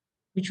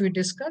 which we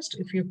discussed.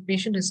 If your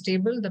patient is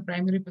stable, the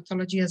primary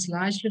pathology has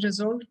largely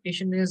resolved,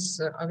 patient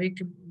is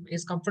awake,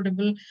 is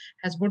comfortable,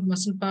 has good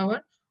muscle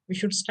power, we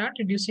should start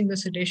reducing the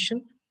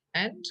sedation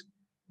and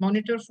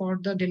monitor for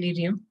the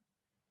delirium,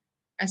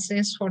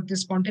 assess for the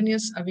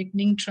spontaneous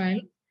awakening trial,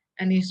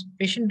 and if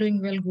patient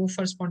doing well, go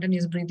for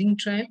spontaneous breathing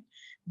trial,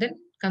 then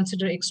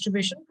consider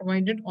extubation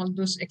provided all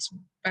those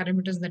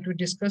parameters that we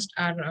discussed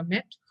are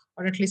met,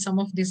 or at least some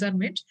of these are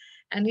met.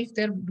 And if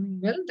they're doing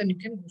well, then you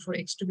can go for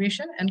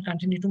extubation and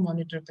continue to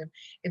monitor them.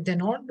 If they're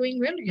not doing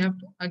well, you have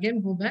to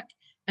again go back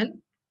and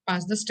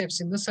pass the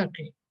steps in the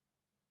circle.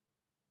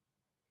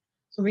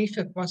 So if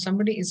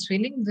somebody is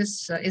feeling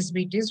this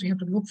SBTs, we have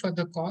to look for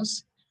the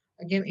cause.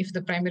 Again, if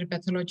the primary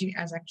pathology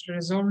has actually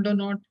resolved or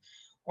not,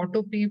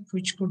 autopep,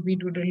 which could be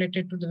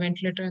related to the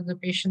ventilator and the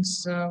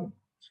patient's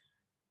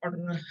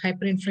or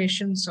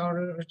hyperinflations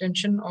or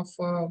retention of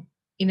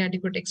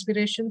inadequate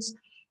expirations.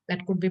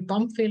 That could be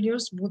pump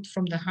failures, both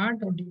from the heart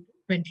or due to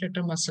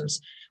ventilator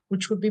muscles,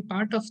 which could be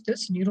part of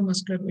this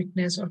neuromuscular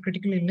weakness or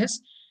critical illness,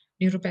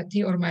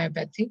 neuropathy or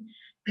myopathy.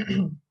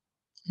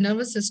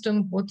 Nervous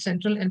system, both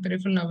central and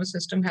peripheral nervous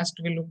system has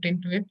to be looked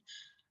into it.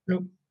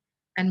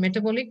 And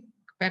metabolic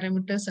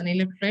parameters and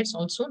electrolytes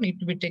also need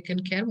to be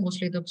taken care,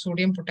 mostly the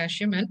sodium,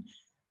 potassium, and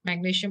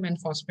magnesium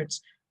and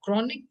phosphates.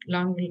 Chronic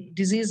lung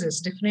diseases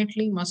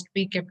definitely must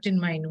be kept in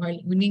mind while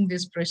weaning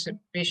these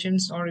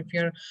patients, or if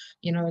you're,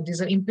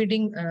 these are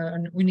impeding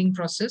weaning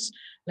process,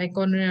 like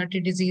coronary artery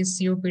disease,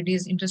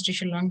 COPDs,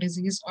 interstitial lung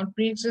disease, or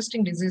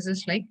pre-existing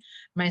diseases like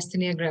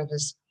myasthenia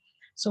gravis.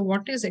 So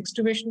what is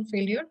extubation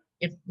failure?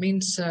 It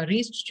means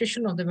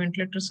restitution of the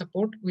ventilator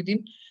support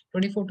within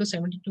 24 to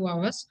 72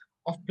 hours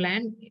of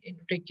planned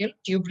endotracheal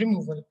tube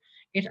removal.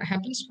 It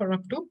happens for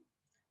up to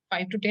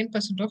 5 to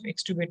 10% of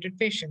extubated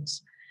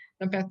patients.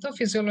 The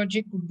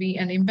pathophysiology could be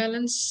an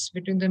imbalance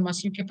between the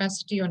muscle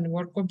capacity on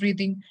work of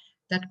breathing.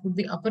 That could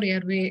be upper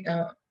airway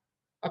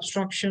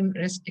obstruction,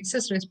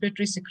 excess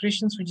respiratory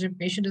secretions, which the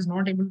patient is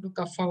not able to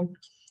cough out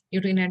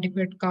due to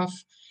inadequate cough,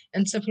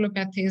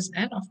 encephalopathies,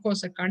 and of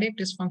course, a cardiac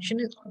dysfunction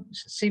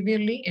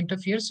severely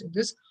interferes with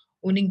this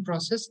weaning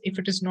process if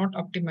it is not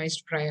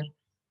optimized prior.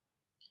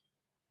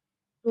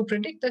 To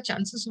predict the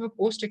chances of a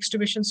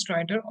post-extubation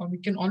stridor, or we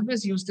can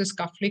always use this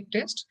cuff leak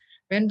test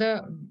when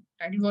the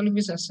tidal volume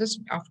is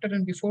assessed after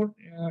and before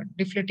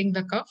deflating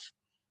the cuff.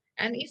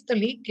 And if the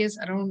leak is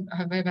around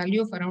a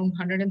value of around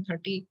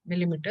 130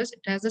 millimeters,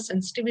 it has a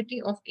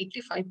sensitivity of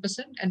 85%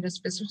 and a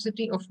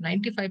specificity of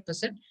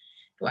 95%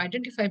 to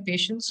identify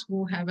patients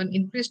who have an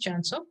increased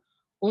chance of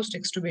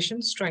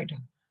post-extubation stridor.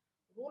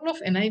 Role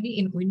of NIV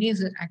in weaning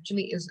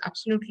is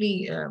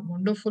absolutely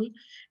wonderful,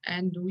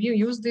 and we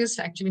use this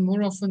actually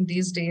more often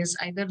these days,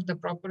 either the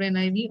proper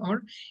NIV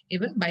or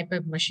even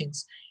BiPAP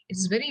machines.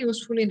 It's very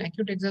useful in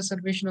acute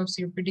exacerbation of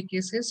COPD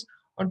cases,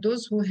 or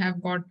those who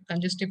have got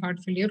congestive heart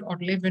failure or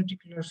left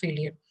ventricular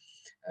failure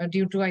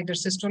due to either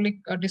systolic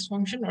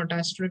dysfunction or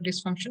diastolic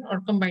dysfunction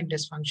or combined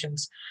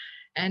dysfunctions.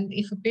 And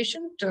if a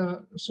patient,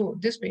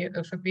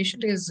 if a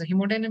patient is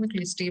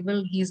hemodynamically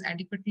stable, he is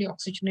adequately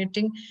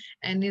oxygenating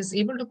and is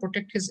able to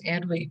protect his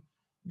airway,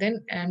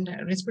 then and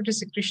respiratory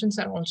secretions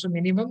are also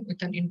minimum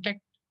with an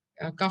intact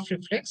cuff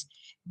reflex,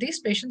 these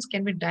patients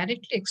can be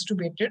directly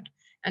extubated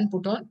and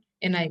put on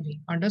NIV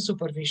under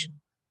supervision.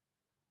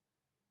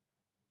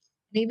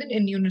 Even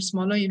in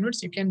smaller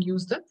units, you can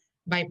use the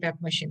BiPAP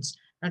machines.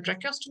 Now,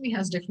 tracheostomy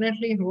has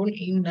definitely a role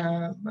in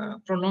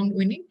prolonged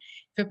weaning.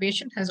 If a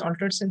patient has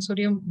altered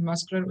sensorium,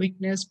 muscular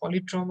weakness,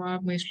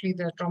 polytrauma, mostly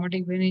the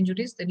traumatic brain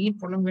injuries, they need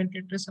prolonged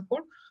ventilator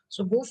support.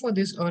 So go for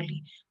this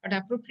early. But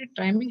appropriate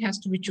timing has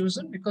to be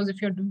chosen, because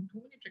if you're doing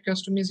too many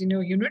tracheostomies in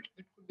your unit,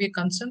 it could be a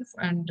concern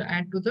and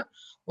add to the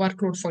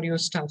workload for your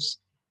staffs.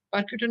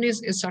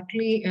 Percutaneous is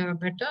subtly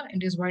better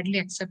and is widely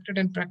accepted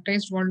and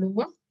practiced world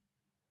over.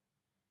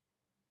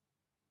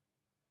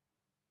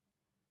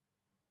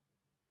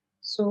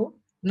 So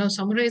now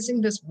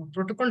summarizing this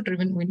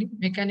protocol-driven weaning,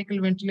 mechanical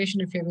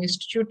ventilation, if you have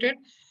instituted,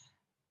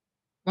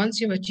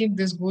 once you've achieved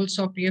these goals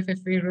of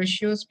PFFA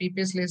ratios,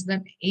 PPS less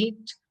than 8,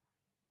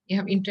 you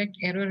have intact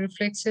airway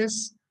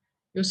reflexes,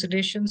 your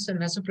sedations and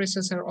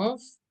vasopressors are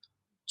off,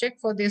 check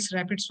for this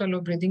rapid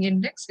swallow breathing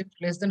index. If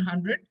less than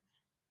 100,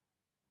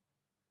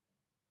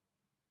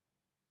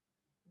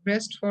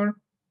 rest for,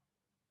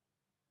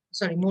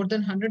 sorry, more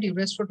than 100, you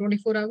rest for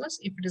 24 hours.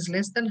 If it is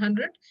less than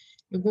 100,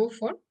 you go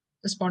for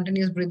the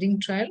spontaneous breathing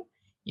trial.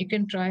 You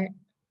can try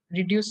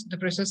reduce the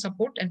pressure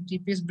support and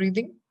TPS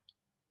breathing.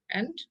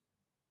 And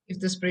if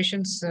this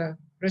patient's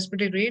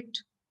respiratory rate,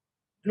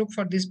 look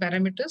for these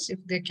parameters if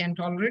they can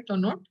tolerate or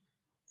not.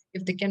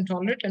 If they can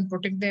tolerate and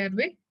protect the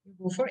airway, you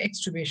go for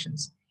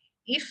extubations.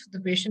 If the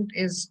patient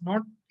is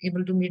not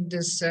able to meet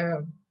these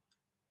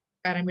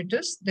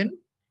parameters, then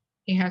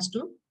he has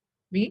to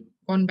be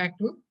gone back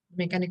to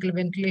mechanical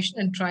ventilation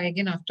and try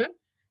again after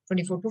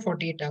 24 to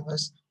 48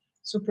 hours.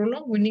 So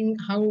prolonged weaning,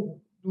 how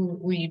do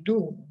we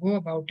go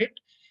about it?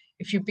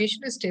 If your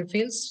patient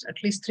fails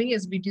at least 3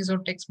 SBTs or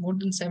takes more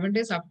than 7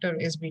 days after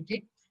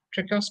SBT,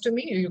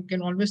 tracheostomy you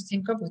can always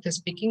think of with a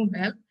speaking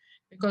valve,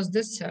 because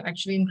this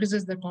actually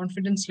increases the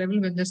confidence level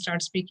when they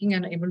start speaking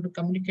and able to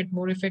communicate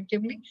more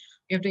effectively.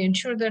 You have to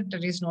ensure that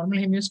there is normal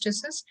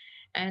hemostasis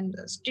and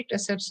strict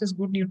sepsis,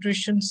 good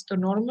nutrition. The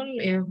normal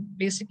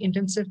basic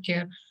intensive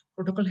care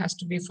protocol has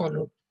to be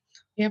followed.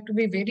 You have to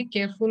be very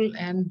careful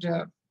and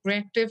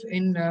proactive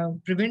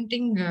in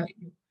preventing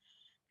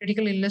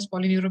critical illness,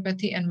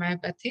 polyneuropathy, and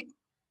myopathy.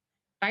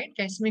 Tight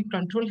glycemic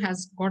control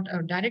has got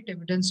a direct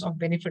evidence of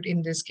benefit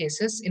in these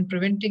cases in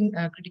preventing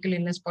critical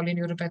illness,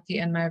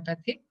 polyneuropathy, and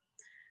myopathy.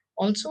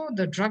 Also,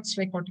 the drugs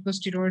like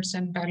corticosteroids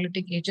and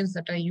paralytic agents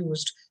that are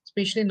used,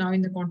 especially now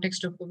in the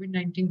context of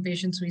COVID-19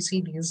 patients, we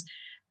see these,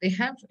 they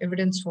have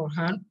evidence for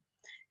harm,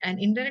 and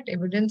indirect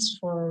evidence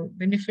for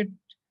benefit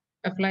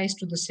applies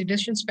to the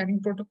sedation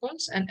sparing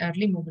protocols and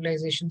early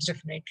mobilizations,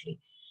 definitely.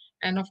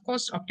 And of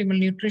course, optimal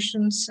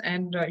nutrition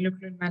and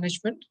electrolyte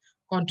management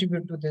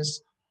contribute to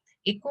this.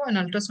 Echo and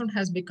ultrasound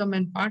has become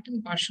an part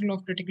and parcel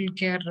of critical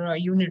care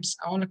units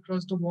all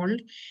across the world,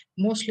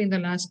 mostly in the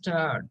last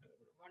 1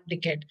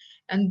 decade.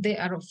 And they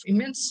are of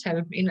immense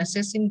help in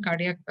assessing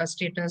cardiac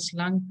status,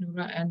 lung,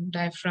 pleura, and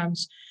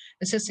diaphragms,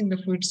 assessing the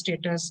fluid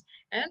status,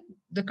 and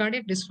the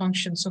cardiac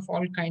dysfunctions of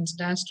all kinds,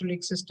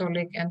 diastolic,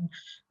 systolic, and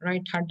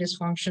right heart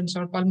dysfunctions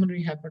or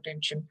pulmonary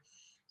hypertension.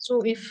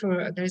 So, if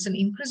there is an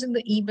increase in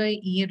the E by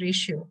EA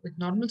ratio with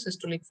normal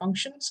systolic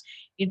functions,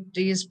 it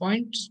is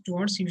point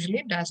towards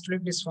usually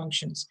diastolic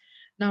dysfunctions.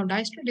 Now,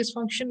 diastolic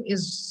dysfunction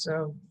is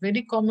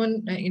very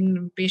common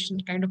in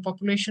patient kind of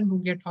population who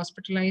get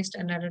hospitalized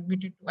and are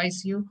admitted to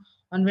ICU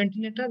on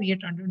ventilator, yet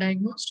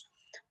underdiagnosed.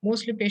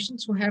 Mostly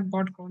patients who have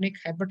got chronic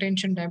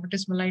hypertension,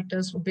 diabetes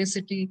mellitus,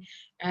 obesity,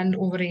 and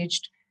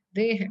overaged,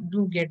 they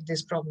do get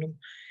this problem.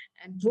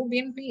 And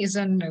ProBNP is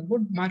a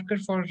good marker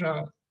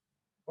for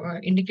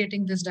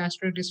indicating these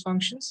diastolic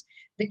dysfunctions.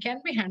 They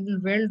can be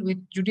handled well with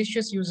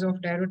judicious use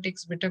of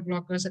diuretics, beta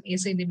blockers, and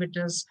ACE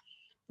inhibitors.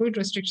 Fluid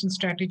restriction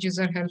strategies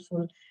are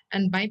helpful,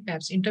 and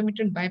BiPAPs,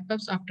 intermittent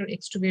BiPAPs after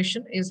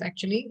extubation, is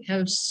actually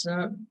helps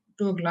to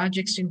a large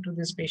extent to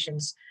these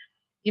patients.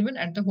 Even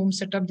at the home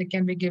setup, they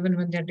can be given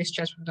when they are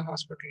discharged from the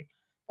hospital.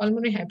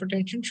 Pulmonary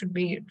hypertension should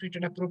be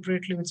treated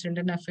appropriately with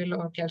sildenafil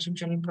or calcium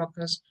channel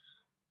blockers.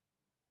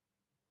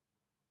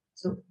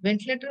 So,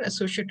 ventilator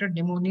associated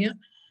pneumonia,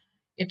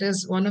 it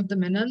is one of the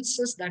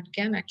menaces that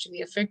can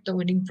actually affect the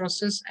weaning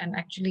process and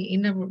actually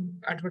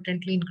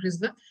inadvertently increase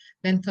the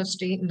length of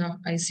stay in the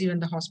ICU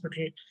and the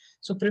hospital.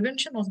 So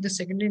prevention of the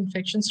secondary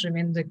infections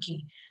remain the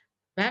key.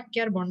 VAP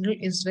care bundle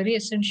is very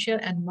essential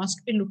and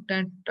must be looked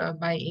at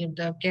by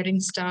the caring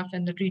staff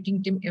and the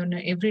treating team on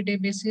an everyday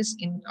basis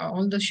in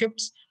all the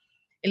shifts.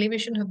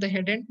 Elevation of the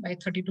head end by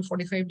 30 to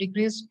 45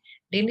 degrees,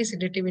 daily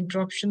sedative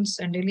interruptions,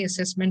 and daily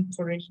assessment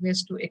for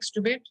readiness to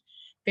extubate,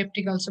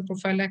 peptic ulcer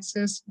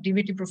prophylaxis,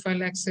 DVT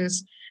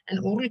prophylaxis, and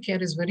oral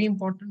care is very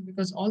important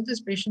because all these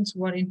patients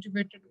who are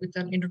intubated with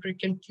an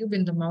endotracheal tube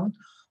in the mouth,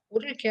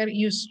 oral care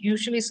is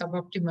usually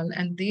suboptimal,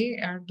 and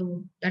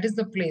that is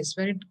the place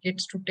where it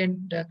gets to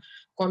tend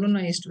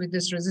colonized with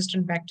this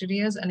resistant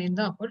bacteria and in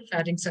the upper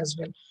pharynx as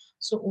well.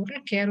 So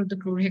oral care with the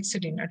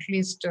chlorhexidine at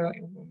least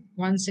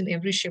once in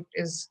every shift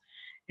is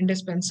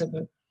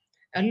indispensable.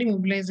 Early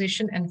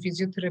mobilization and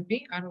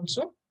physiotherapy are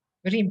also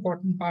very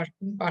important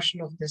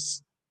partial of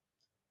this.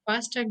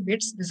 Fast tag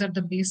bits, these are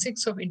the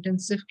basics of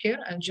intensive care.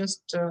 I'll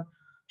just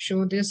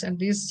show this, and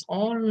these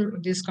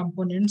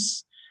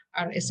components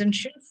are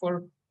essential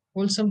for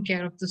wholesome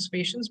care of these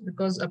patients,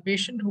 because a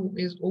patient who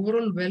is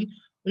overall well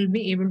will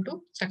be able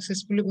to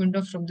successfully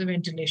window from the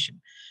ventilation.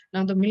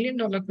 Now, the $1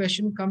 million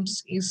question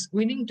comes, is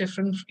weaning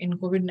different in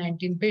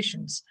COVID-19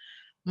 patients?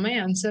 My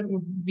answer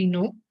would be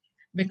no,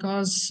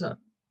 because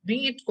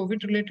be it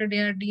COVID related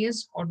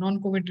ARDS or non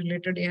COVID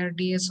related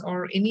ARDS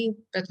or any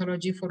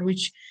pathology for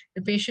which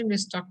the patient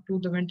is stuck to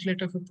the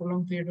ventilator for a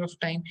prolonged period of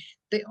time,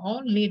 they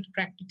all need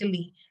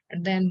practically,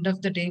 at the end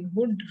of the day,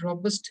 good,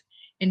 robust,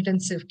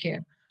 intensive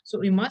care. So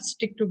we must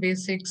stick to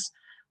basics.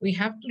 We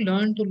have to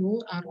learn to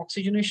know our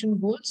oxygenation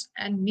goals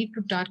and need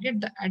to target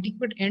the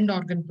adequate end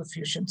organ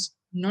perfusions,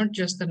 not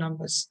just the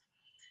numbers.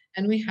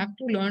 And we have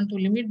to learn to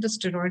limit the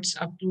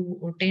steroids up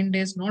to 10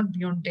 days, not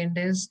beyond 10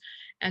 days,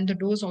 and the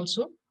dose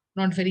also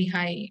not very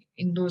high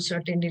in those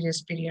 10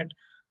 days period.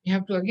 You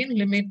have to again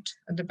limit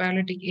the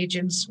paralytic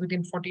agents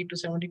within 40 to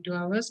 72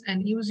 hours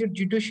and use it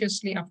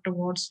judiciously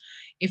afterwards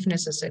if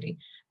necessary.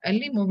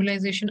 Early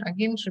mobilization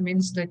again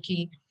remains the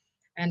key,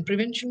 and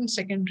prevention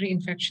secondary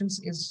infections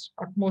is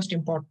utmost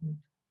important.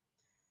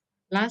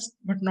 Last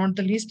but not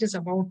the least is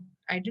about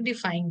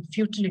identifying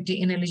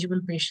futility in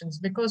eligible patients,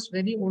 because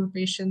very old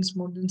patients,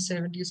 more than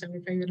 70,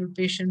 75-year-old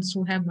patients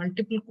who have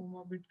multiple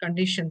comorbid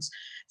conditions,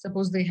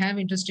 suppose they have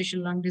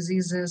interstitial lung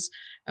diseases,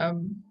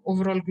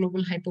 overall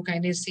global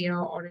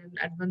hypokinesia, or an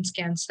advanced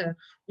cancer,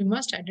 we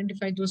must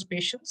identify those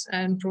patients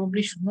and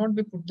probably should not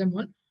be put them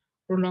on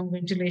prolonged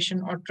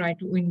ventilation or try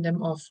to wean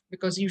them off,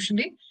 because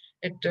usually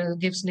it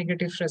gives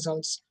negative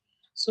results.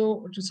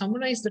 So, to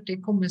summarize the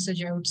take home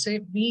message, I would say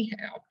be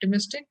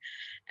optimistic,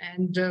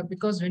 and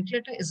because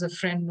ventilator is a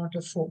friend, not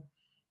a foe.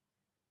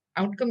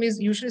 Outcome is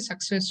usually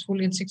successful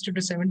in 60 to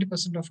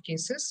 70% of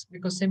cases,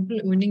 because simple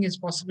weaning is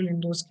possible in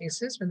those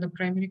cases when the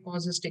primary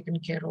cause is taken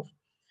care of.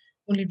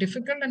 Only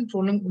difficult and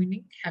prolonged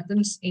weaning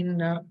happens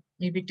in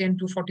maybe 10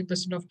 to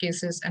 40% of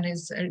cases, and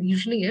is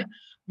usually a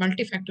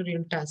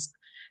multifactorial task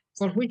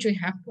for which we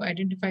have to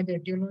identify the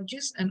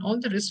etiologies and all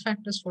the risk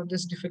factors for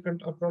this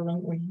difficult or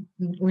prolonged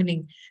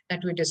weaning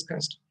that we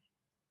discussed.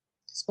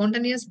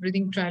 Spontaneous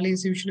breathing trial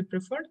is usually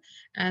preferred,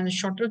 and a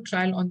shorter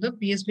trial on the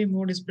PSB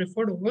mode is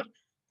preferred over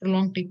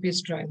prolonged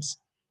TPS trials.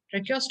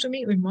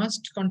 Tracheostomy we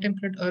must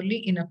contemplate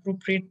early in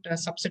appropriate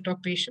subset of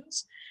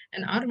patients,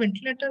 and our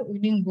ventilator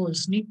weaning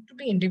goals need to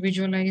be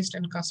individualized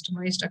and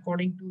customized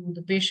according to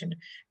the patient,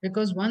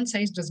 because one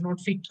size does not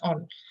fit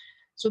all.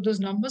 So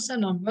those numbers are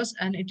numbers,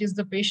 and it is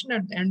the patient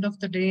at the end of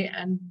the day,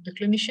 and the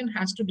clinician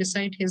has to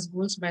decide his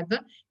goals by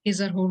the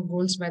his or her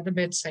goals by the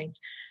bedside.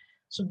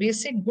 So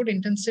basic good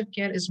intensive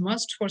care is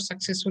must for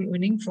successful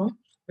weaning from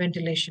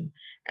ventilation.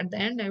 At the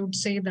end, I would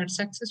say that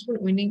successful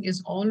weaning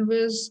is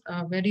always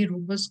a very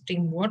robust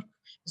teamwork.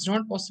 It's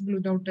not possible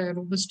without a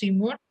robust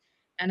teamwork.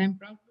 And I'm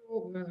proud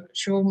to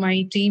show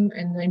my team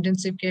in the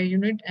intensive care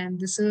unit. And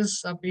this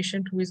is a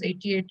patient who is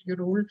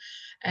 88-year-old,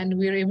 and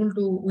we are able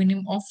to wean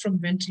him off from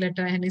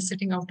ventilator, and he's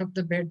sitting out of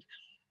the bed.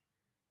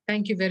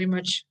 Thank you very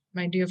much,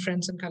 my dear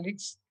friends and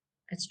colleagues.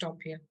 I stop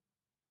here.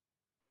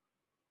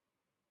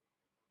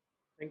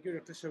 Thank you,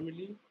 Dr.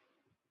 Sharmili,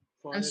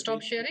 for I'll a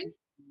stop very sharing.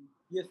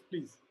 yes,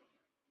 please.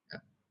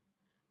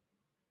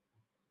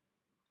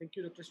 Thank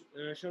you, Dr.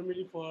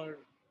 Sharmili, for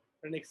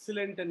an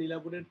excellent and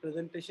elaborate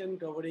presentation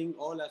covering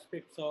all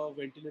aspects of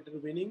ventilator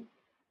weaning,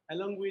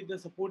 along with the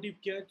supportive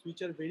cares,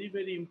 which are very,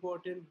 very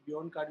important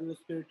beyond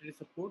cardiorespiratory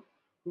support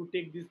to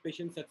take these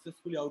patients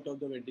successfully out of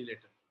the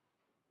ventilator.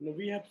 Now,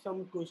 we have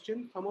some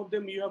questions. Some of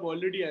them you have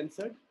already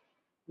answered.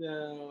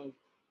 Uh,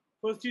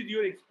 First is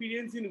your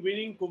experience in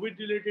weaning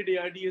COVID-related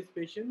ARDS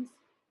patients,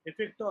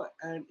 effect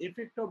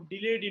of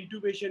delayed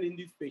intubation in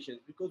these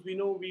patients, because we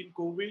know in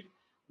COVID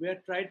we are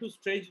trying to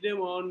stretch them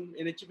on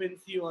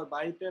NHFNC or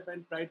BiPAP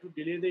and try to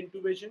delay the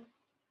intubation.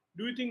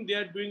 Do you think they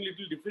are doing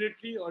little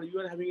differently, or you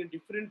are having a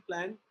different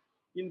plan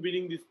in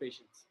weaning these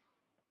patients?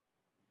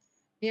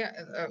 Yeah,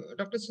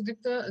 Dr.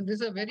 Sudipta,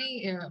 these are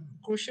very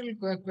crucial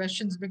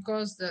questions,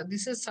 because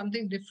this is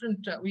something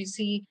different we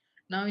see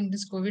now in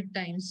this COVID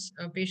times.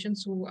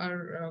 Patients who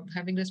are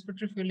having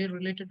respiratory failure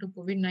related to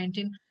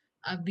COVID-19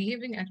 are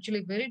behaving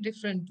actually very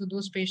different to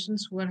those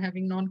patients who are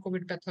having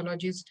non-COVID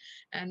pathologies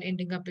and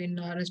ending up in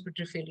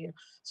respiratory failure.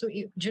 So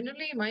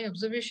generally, my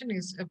observation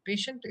is a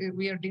patient,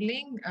 we are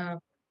delaying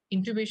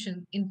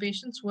intubation in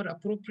patients who are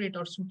appropriate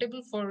or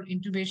suitable for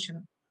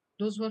intubation,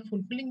 those who are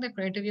fulfilling the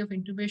criteria of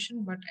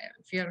intubation. But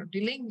if you are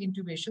delaying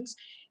intubations,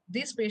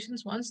 these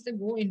patients, once they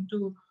go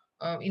into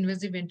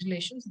invasive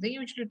ventilations, they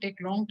usually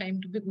take long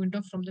time to be weaned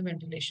off from the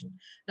ventilation.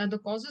 Now, the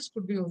causes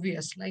could be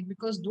obvious, like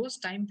because those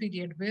time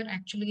period where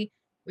actually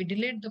we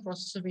delayed the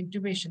process of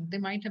intubation, they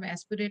might have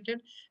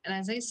aspirated. And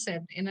as I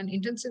said, in an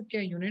intensive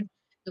care unit,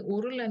 the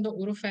oral and the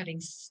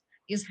oropharynx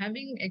is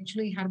having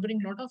actually harboring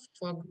a lot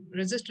of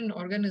resistant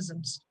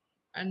organisms,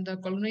 and the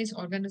colonized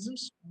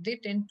organisms, they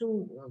tend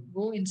to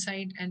go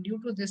inside, and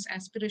due to this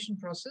aspiration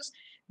process,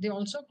 they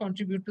also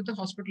contribute to the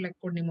hospital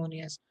acquired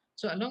pneumonias.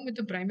 So along with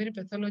the primary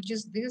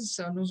pathologies, these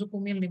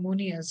nosocomial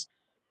pneumonias,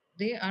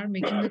 they are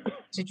making the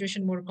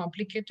situation more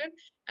complicated,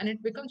 and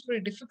it becomes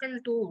very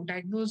difficult to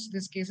diagnose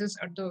these cases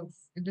at the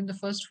within the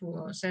first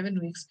 7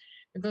 weeks,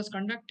 because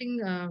conducting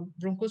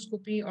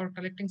bronchoscopy or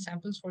collecting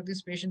samples for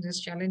these patients is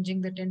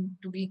challenging. They tend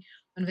to be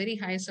on very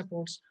high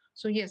supports.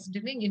 So yes,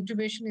 delaying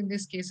intubation in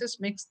these cases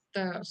makes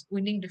the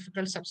weaning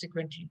difficult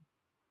subsequently.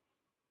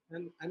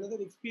 And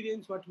another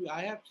experience,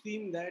 I have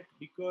seen that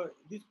because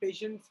these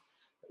patients,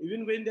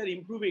 even when they're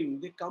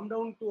improving, they come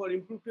down to or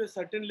improve to a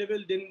certain level,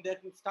 then they're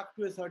stuck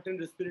to a certain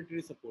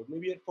respiratory support.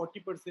 Maybe at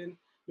 40%,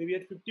 maybe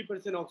at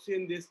 50%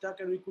 oxygen, they stuck,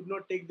 and we could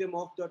not take them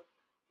off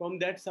from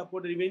that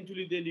support. And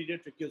eventually, they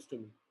needed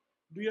tracheostomy.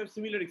 Do you have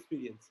similar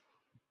experience?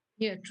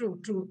 Yeah, true.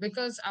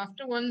 Because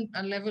after one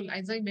level,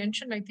 as I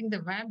mentioned, I think the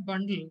VAB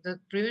bundle, the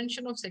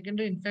prevention of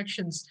secondary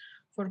infections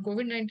for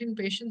COVID-19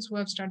 patients who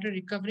have started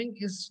recovering,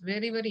 is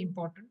very, very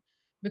important.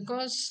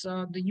 because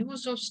the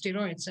use of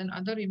steroids and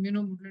other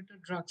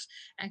immunomodulator drugs,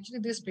 actually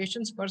these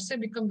patients per se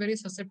become very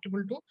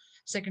susceptible to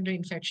secondary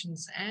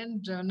infections.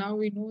 And now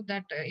we know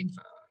that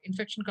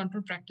infection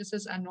control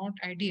practices are not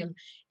ideal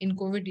in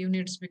COVID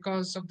units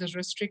because of the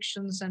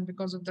restrictions and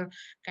because of the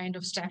kind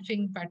of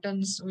staffing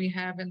patterns we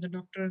have, and the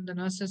doctor and the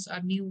nurses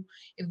are new.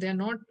 If they are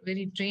not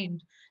very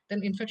trained,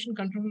 then infection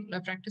control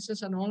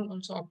practices are all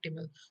also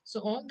optimal.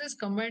 So all this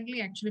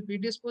combinedly actually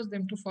predispose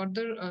them to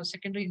further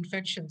secondary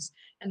infections.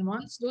 And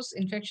once those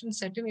infections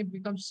set in, it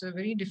becomes a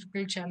very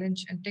difficult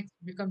challenge and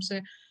becomes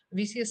a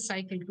vicious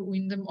cycle to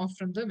wean them off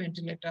from the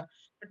ventilator.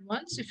 But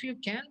once, if you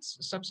can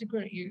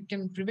subsequent, you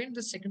can prevent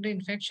the secondary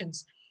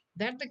infections.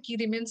 That the key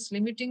remains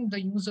limiting the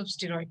use of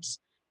steroids.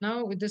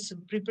 Now, with this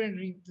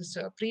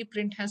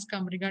preprint has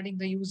come regarding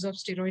the use of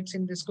steroids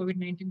in this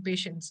COVID-19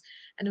 patients,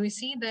 and we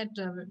see that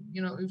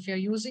if you are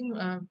using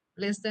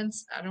less than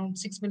around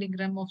 6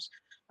 milligram of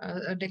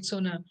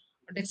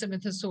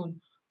dexamethasone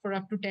for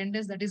up to 10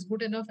 days, that is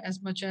good enough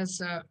as much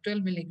as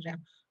 12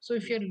 milligram. So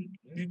if you're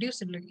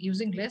reducing, like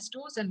using less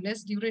dose and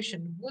less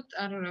duration, both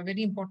are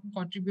very important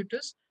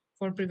contributors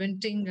for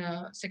preventing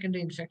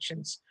secondary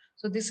infections.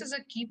 So this is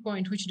a key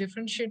point which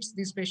differentiates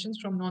these patients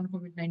from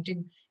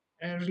non-COVID-19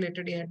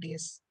 related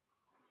ARDS.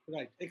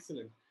 Right,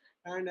 excellent.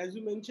 And as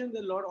you mentioned,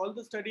 all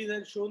the studies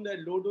have shown that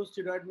low dose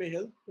steroid may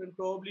help, and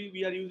probably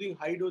we are using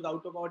high dose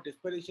out of our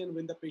desperation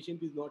when the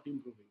patient is not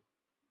improving.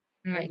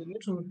 And Right, the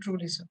next,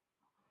 truly so.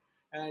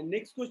 and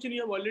next question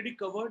you have already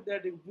covered,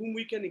 that whom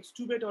we can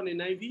extubate on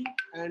NIV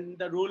and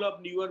the role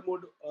of newer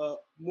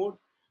mode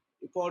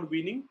for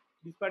weaning.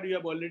 This part we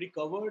have already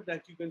covered,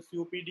 that you can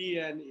COPD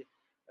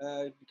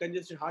and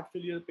congested heart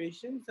failure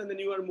patients, and the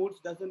newer modes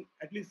doesn't,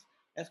 at least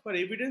as per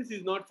evidence,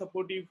 is not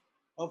supportive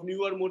of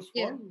newer modes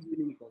Yeah. for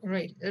weaning process.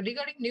 Right.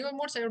 Regarding newer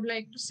modes, I would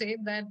like to say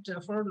that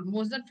for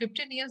more than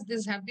 15 years,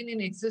 these have been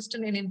in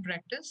existence and in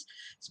practice,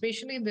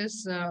 especially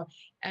this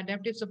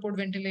adaptive support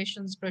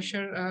ventilations,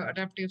 pressure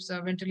adaptive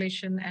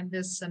ventilation, and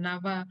this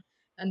NAVA.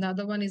 And the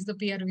other one is the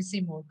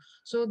PRVC mode.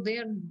 So they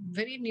are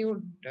very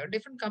new.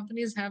 Different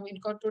companies have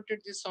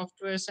incorporated these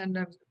softwares, and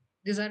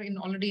these are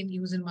already in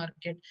use in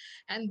market.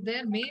 And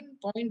their main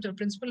point or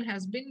principle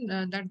has been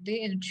that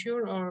they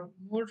ensure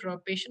more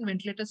patient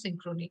ventilator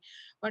synchrony.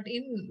 But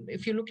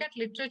if you look at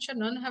literature,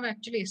 none have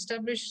actually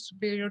established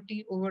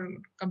superiority over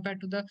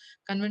compared to the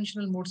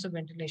conventional modes of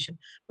ventilation.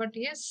 But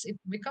yes, it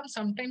becomes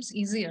sometimes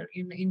easier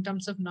in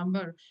terms of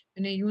number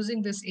when you're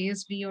using this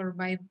ASV or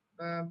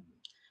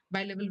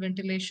bi-level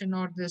ventilation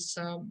or this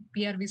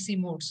PRVC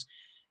modes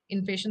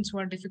in patients who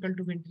are difficult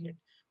to ventilate.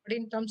 But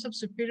in terms of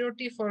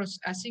superiority for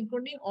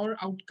asynchrony or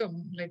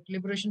outcome, like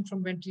liberation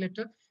from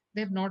ventilator,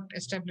 they have not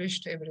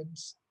established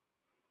evidence.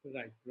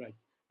 Right, right.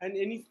 And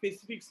any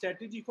specific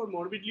strategy for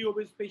morbidly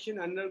obese patient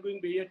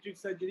undergoing bariatric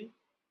surgery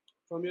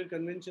from your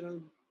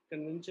conventional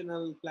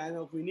plan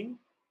of weaning?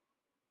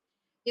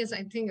 Yes,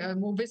 I think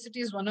obesity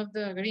is one of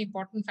the very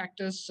important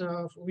factors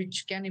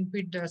which can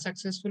impede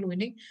successful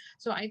winning.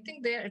 So I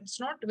think it's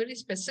not very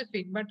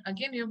specific, but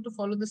again, you have to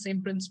follow the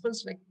same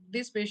principles. Like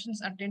these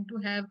patients are tend to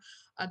have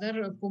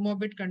other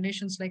comorbid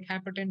conditions like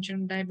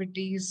hypertension,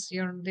 diabetes,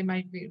 they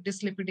might be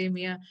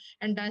dyslipidemia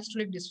and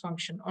diastolic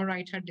dysfunction or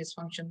right heart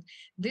dysfunction.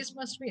 This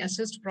must be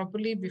assessed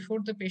properly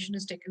before the patient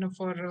is taken up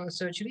for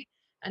surgery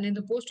and in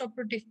the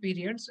post-operative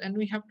periods, and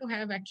we have to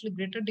have actually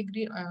greater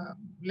degree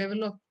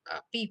level of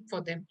PEEP for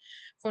them.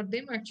 For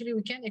them, actually,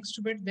 we can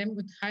extubate them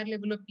with higher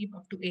level of PEEP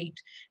up to 8.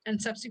 And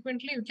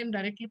subsequently, we can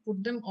directly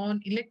put them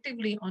on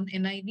electively on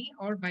NIV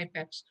or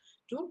BiPAPs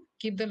to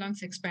keep the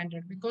lungs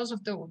expanded because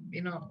of the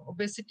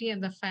obesity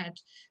and the fat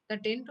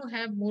that tend to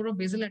have more of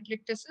basal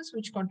atelectasis,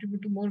 which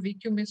contribute to more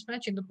VQ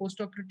mismatch in the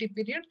post-operative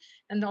period,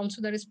 and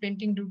also there is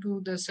painting due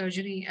to the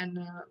surgery and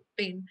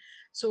pain.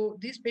 So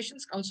these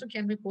patients also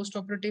can be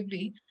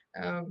post-operatively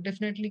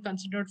definitely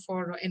considered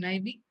for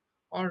NIV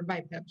or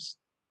BiPAPs.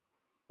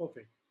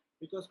 Perfect.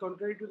 Because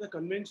contrary to the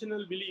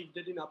conventional belief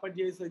that in upper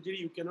GI surgery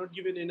you cannot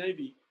give an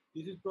NIV,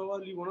 this is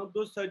probably one of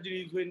those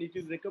surgeries when it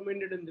is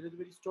recommended and there is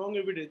very strong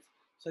evidence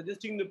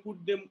suggesting to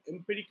put them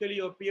empirically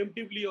or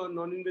preemptively on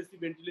non-invasive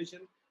ventilation,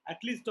 at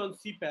least on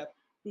CPAP,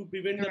 to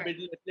prevent the Right.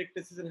 basal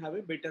atelectasis and have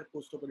a better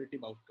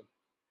post-operative outcome.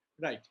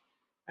 Right.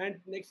 And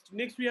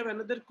next we have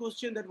another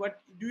question, that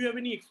what do you have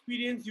any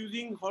experience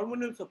using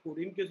hormonal support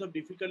in case of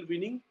difficult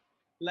weaning,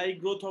 like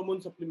growth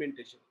hormone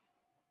supplementation?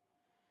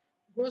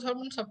 Growth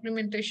hormone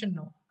supplementation,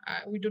 no.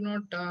 We do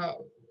not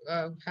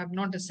have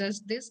not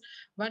assessed this,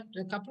 but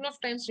a couple of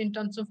times in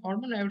terms of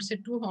hormone, I would say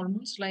two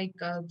hormones like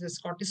this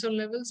cortisol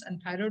levels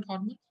and thyroid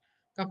hormones.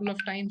 Couple of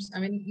times, I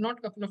mean,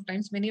 not couple of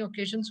times, many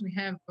occasions we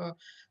have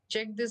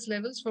checked these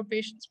levels for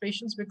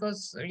patients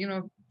because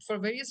for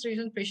various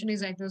reasons, patient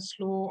is either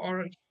slow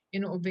or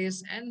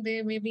obese, and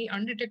there may be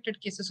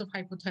undetected cases of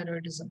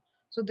hypothyroidism.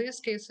 So these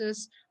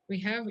cases, we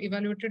have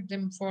evaluated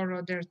them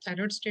for their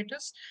thyroid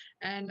status,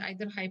 and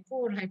either hypo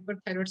or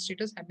hyperthyroid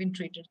status have been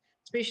treated.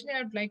 Especially,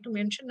 I would like to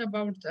mention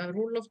about the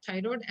role of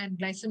thyroid and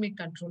glycemic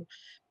control.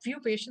 Few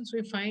patients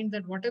we find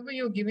that whatever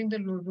you're giving the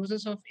low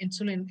doses of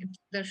insulin,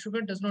 their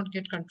sugar does not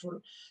get control.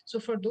 So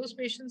for those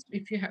patients,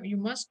 if you have, you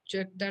must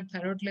check their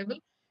thyroid level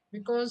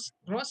because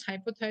gross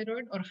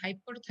hypothyroid or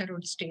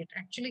hyperthyroid state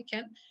actually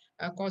can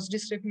cause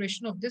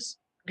dysregulation of this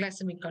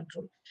glycemic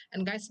control.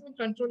 And glycemic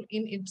control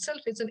in itself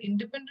is an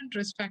independent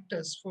risk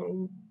factors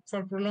for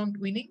prolonged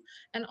weaning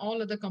and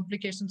all other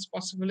complications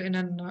possible in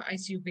an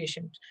ICU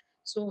patient.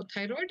 So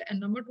thyroid, and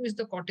number two is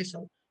the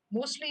cortisol.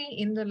 Mostly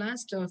in the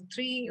last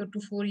 3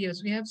 or 4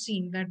 years, we have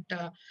seen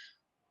that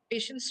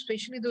patients,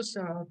 especially those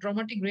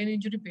traumatic brain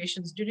injury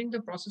patients, during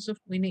the process of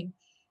weaning,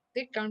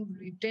 they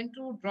tend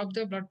to drop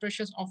their blood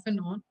pressures off and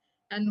on.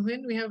 And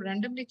when we have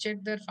randomly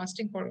checked their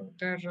fasting for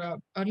their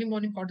early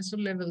morning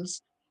cortisol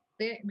levels,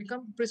 they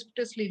become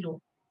precipitously low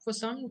for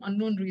some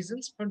unknown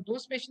reasons. But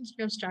those patients,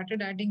 we have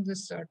started adding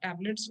this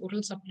tablets,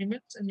 oral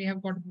supplements, and we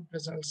have got good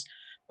results.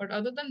 But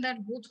other than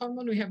that, growth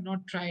hormone we have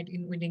not tried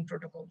in weaning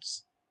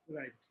protocols.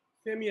 Right.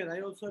 Same here.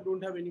 I also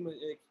don't have any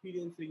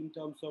experience in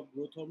terms of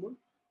growth hormone,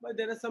 but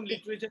there are some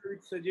Okay. literature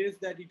which suggests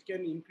that it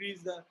can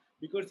increase the,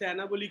 because it's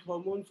anabolic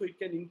hormone, so it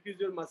can increase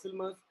your muscle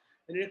mass.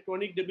 And in a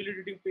chronic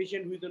debilitating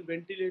patient who is on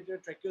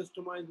ventilator,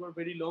 tracheostoma is for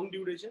very long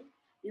duration.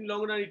 In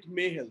long run, it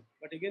may help.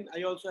 But again,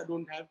 I also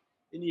don't have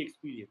any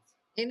experience.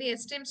 Any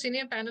esteemed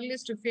senior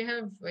panelist, if you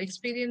have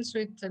experience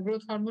with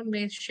growth hormone,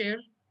 may share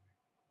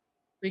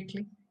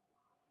quickly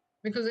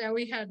because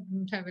we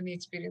hadn't have any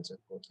experience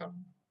with growth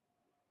hormone.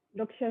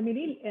 Dr.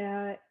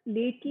 Sharmili,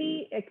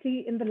 lately,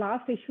 actually, in the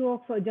last issue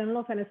of Journal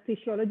of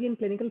Anesthesiology and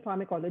Clinical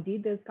Pharmacology,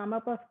 there's come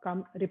up a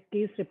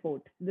case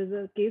report. There's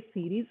a case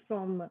series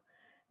from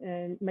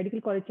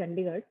Medical College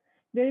Chandigarh,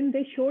 wherein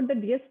they showed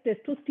that yes,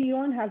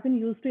 testosterone has been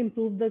used to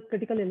improve the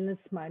critical illness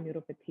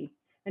myelopathy,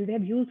 and they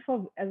have used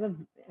for as a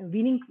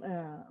weaning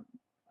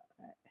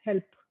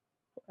help.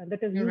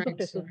 That is You're use of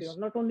right, sir. testosterone,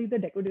 not only the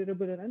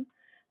decoderable,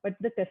 but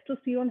the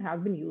testosterone has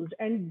been used.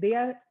 And they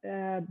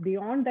are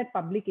beyond that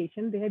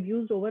publication, they have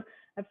used over,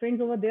 I have friends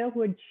over there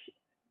who had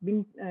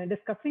been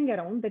discussing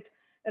around that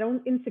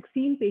around in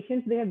 16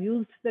 patients, they have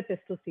used the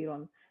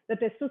testosterone. The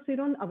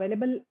testosterone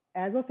available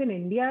as of in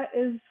India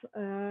is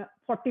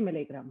 40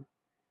 milligram.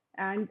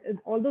 And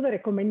although the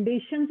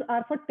recommendations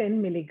are for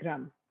 10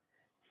 milligram,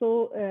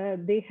 so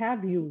they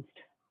have used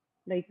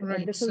like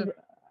Right, this is sir.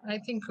 I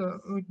think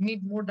we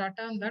need more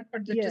data on that,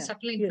 but it is yeah,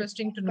 certainly yes,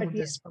 interesting to know but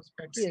this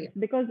perspective. yes,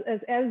 because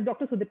as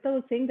Dr. Sudipta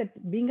was saying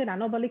that being an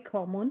anabolic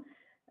hormone,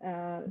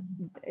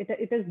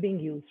 it is being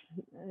used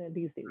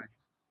these days. Right.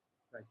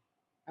 Right.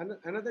 And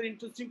another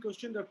interesting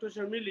question, Dr.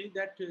 Sharmili,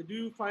 that do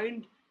you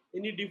find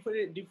any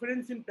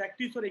difference in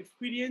practice or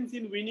experience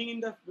in weaning in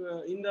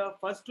the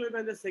first wave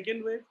and the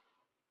second wave?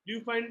 Do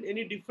you find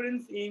any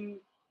difference in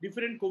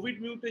different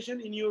COVID mutation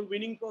in your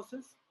weaning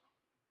process?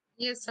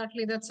 Yes,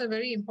 certainly. That's a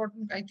very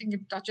important. I think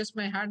it touches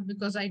my heart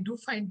because I do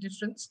find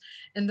difference.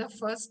 In the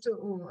first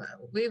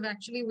wave,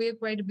 actually, we are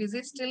quite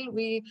busy. Still,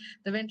 the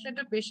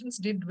ventilator patients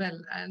did well,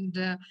 and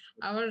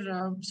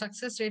our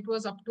success rate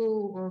was up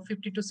to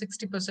 50 to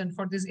 60%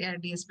 for these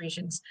ARDS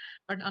patients.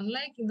 But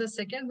unlike in the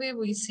second wave,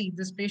 we see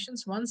these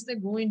patients once they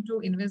go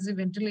into invasive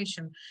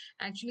ventilation,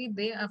 actually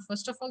they are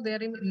first of all they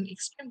are in an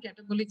extreme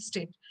catabolic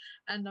state,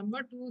 and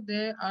number two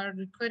they are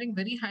requiring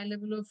very high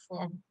level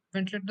of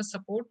ventilator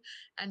support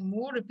and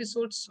more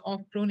episodes of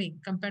proning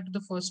compared to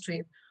the first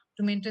wave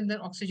to maintain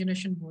their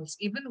oxygenation goals.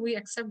 Even we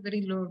accept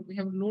very low, we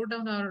have lowered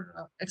down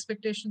our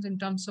expectations in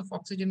terms of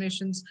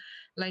oxygenations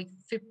like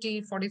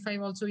 50,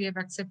 45 also we have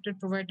accepted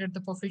provided the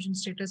perfusion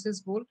status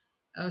is goal.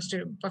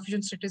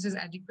 Perfusion status is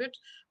adequate,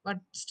 but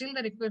still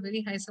they require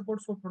very high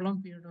support for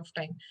prolonged period of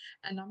time.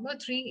 And number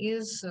three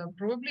is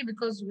probably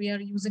because we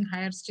are using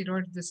higher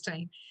steroid this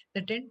time,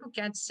 they tend to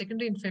catch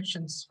secondary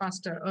infections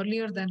faster,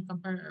 earlier than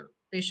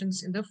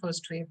patients in the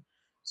first wave.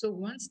 So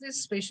once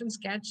these patients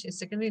catch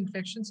secondary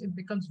infections, it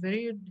becomes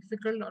very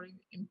difficult or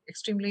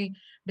extremely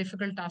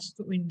difficult task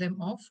to wean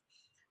them off.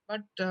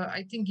 But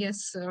I think,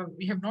 yes,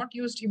 we have not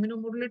used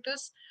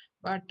immunomodulators.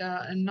 But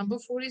number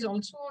four is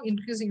also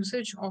increased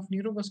usage of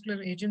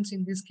neurovascular agents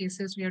in these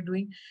cases we are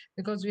doing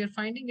because we are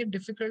finding it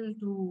difficult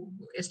to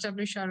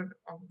establish our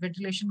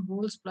ventilation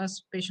goals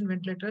plus patient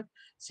ventilator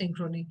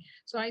synchrony.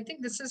 So I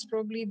think this is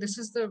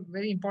the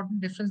very important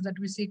difference that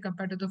we see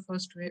compared to the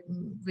first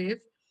wave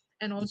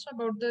and also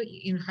about the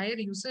higher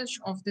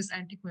usage of these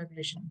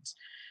anticoagulations.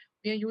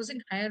 We are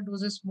using higher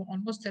doses,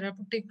 almost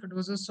therapeutic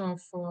doses of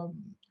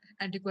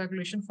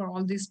anticoagulation for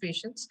all these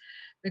patients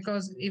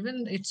because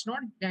even it's not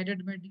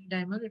guided by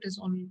D-dimer, it is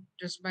only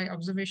just by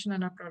observation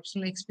and our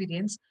personal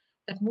experience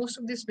that most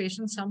of these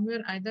patients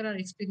somewhere either are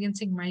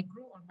experiencing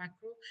micro or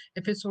macro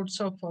episodes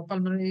of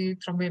pulmonary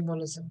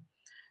thromboembolism.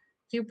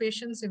 Few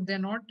patients, if they're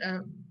not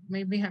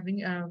maybe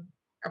having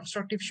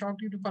obstructive shock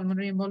due to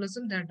pulmonary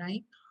embolism, they're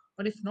dying.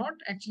 But if not,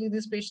 actually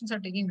these patients are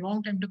taking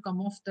long time to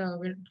come off the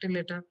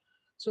ventilator.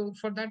 So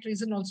for that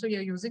reason also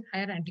you're using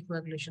higher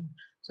anticoagulation.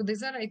 So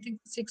these are, I think,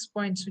 6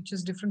 points, which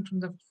is different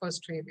from the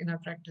first wave in our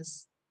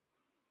practice.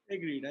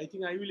 Agreed. I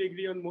think I will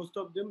agree on most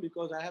of them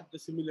because I have the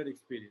similar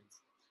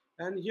experience.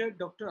 And here,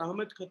 Dr.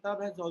 Ahmed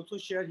Khattab has also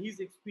shared his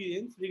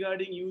experience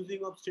regarding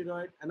using of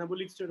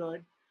anabolic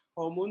steroid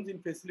hormones in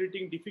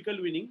facilitating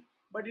difficult weaning,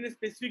 but in a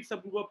specific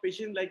subgroup of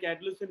patients like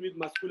adolescents with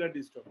muscular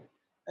dystrophy.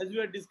 As we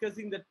are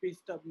discussing that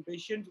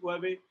patients who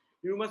have a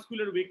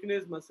neuromuscular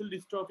weakness, muscle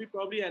dystrophy,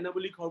 probably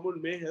anabolic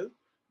hormone may help,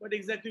 but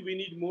exactly we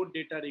need more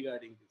data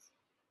regarding this.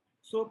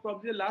 So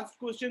probably the last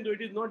question, though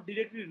it is not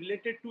directly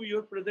related to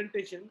your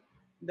presentation,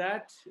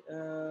 that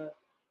uh,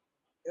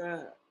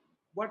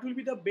 what will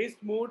be the best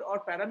mode or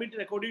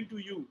parameter according to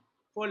you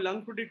for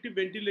lung protective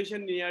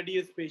ventilation in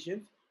ARDS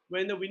patients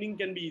when the weaning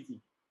can be easy?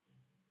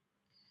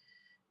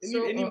 Any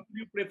So, mode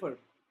you prefer?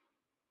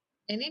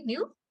 any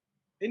new?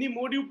 Any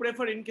mode you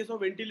prefer in case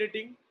of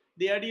ventilating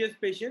the ARDS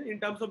patient in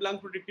terms of lung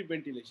protective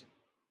ventilation?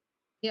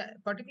 Yeah,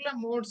 particular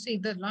mode. See,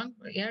 the lung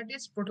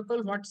ARDS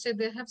protocol, what say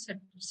they have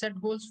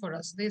set goals for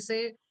us. They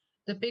say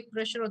the peak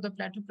pressure or the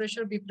plateau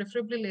pressure be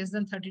preferably less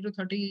than 30 to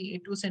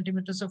 32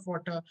 centimeters of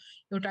water.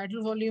 Your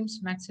tidal volumes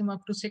maximum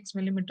up to 6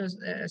 millimeters,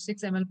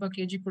 6 ml per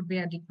kg could be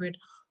adequate.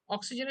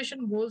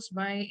 Oxygenation goals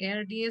by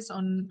ARDS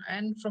on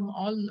and from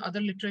all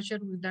other literature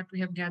that we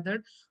have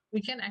gathered,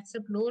 we can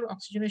accept lower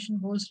oxygenation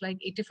goals like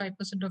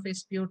 85% of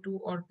SpO2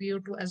 or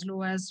PO2 as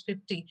low as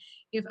 50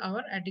 if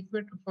our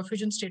adequate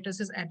perfusion status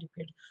is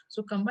adequate.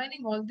 So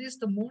combining all this,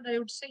 the mode I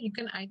would say you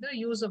can either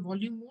use a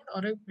volume mode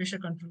or a pressure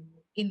control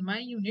mode. In my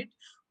unit,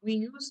 we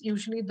use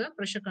usually the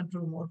pressure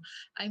control mode.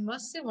 I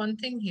must say one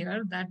thing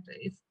here that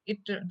if it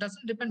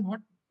doesn't depend what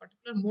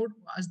particular mode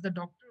as the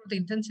doctor or the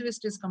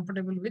intensivist is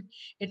comfortable with,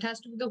 it has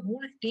to be the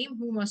whole team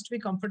who must be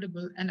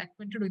comfortable and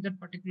acquainted with that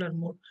particular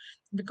mode.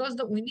 Because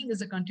the weaning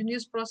is a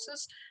continuous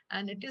process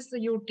and it is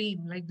your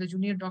team, like the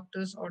junior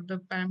doctors or the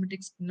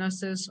paramedics,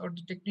 nurses, or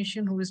the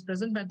technician who is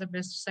present by the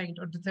bedside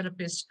or the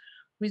therapist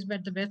who is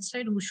at the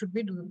bedside who should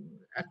be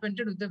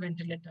acquainted with the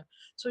ventilator.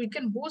 So you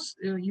can both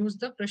use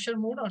the pressure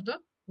mode or the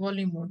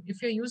volume mode.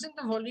 If you're using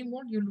the volume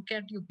mode, you look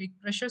at your peak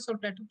pressures or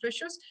plateau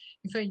pressures.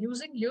 If you're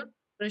using your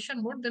pressure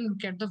mode, then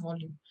look at the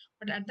volume.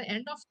 But at the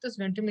end of this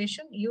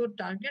ventilation, your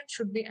target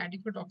should be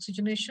adequate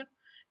oxygenation,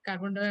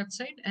 carbon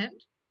dioxide, and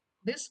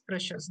these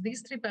pressures.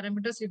 These three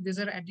parameters, if these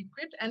are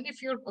adequate, and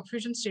if your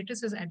perfusion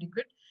status is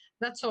adequate,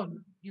 that's all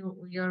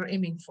you're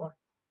aiming for.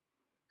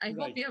 I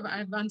hope Right.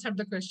 I've answered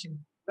the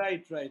question.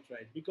 Right.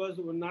 Because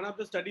none of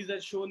the studies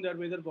have shown that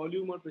whether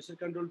volume or pressure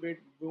control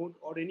mode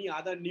or any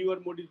other newer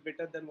mode is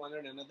better than one or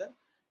another.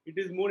 It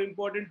is more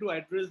important to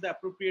address the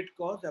appropriate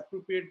cause,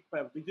 appropriate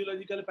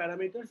physiological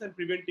parameters, and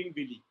preventing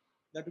bleeding.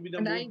 That will be the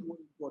And more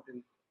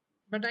important.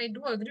 but I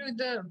do agree with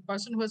the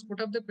person who has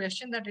put up the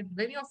question that it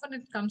very often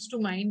it comes to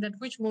mind that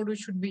which mode we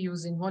should be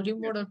using, volume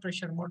Yes. mode or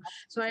pressure mode.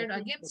 So I would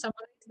again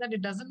summarize that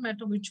it doesn't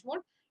matter which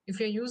mode. If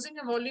you're using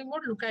a volume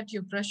mode, look at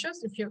your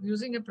pressures. If you're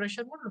using a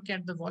pressure mode, look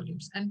at the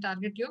volumes and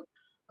target your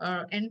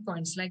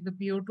endpoints like the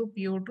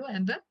PO2,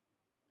 and the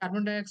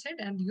carbon dioxide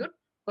and your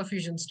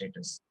perfusion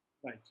status.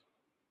 Right.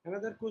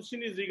 Another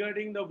question is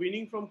regarding the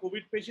weaning from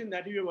COVID patient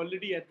that you have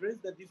already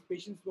addressed, that these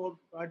patients who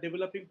are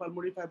developing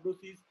pulmonary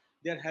fibrosis,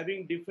 they are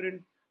having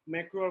different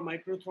macro or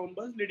micro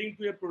thrombus leading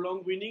to a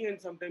prolonged weaning,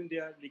 and sometimes they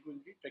are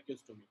liquidity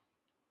tracheostomy.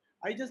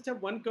 I just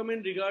have one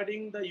comment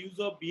regarding the use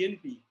of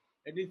BNP.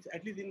 At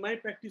least in my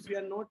practice, we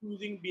are not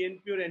using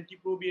BNP or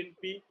anti-pro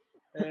BNP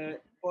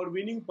for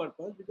weaning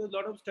purpose, because a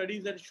lot of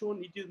studies have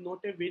shown it is not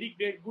a very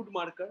good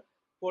marker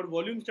for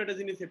volume status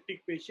in a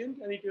septic patient,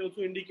 and it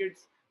also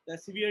indicates the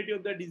severity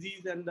of the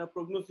disease and the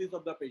prognosis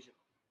of the patient.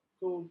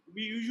 So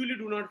we usually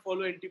do not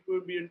follow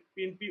anti-pro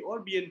BNP or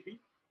BNP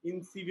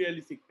in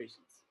severely sick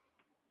patients.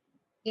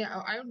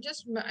 Yeah, I would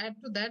just add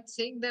to that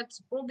saying that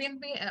pro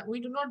BNP, we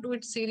do not do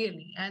it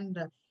serially. And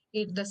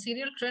the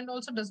serial trend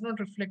also does not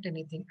reflect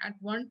anything. At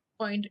one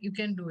point, you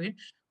can do it.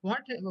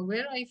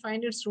 Where I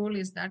find its role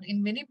is that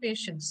in many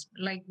patients,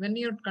 like when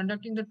you're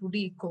conducting the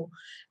 2D echo,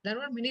 there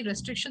are many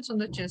restrictions on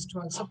the chest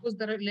wall. Suppose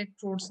there are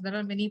electrodes, there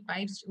are many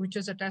pipes which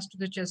is attached to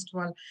the chest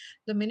wall.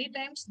 The many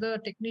times the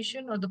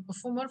technician or the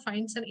performer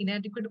finds an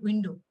inadequate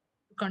window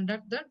to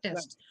conduct the Right.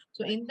 test.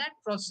 So in that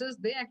process,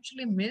 they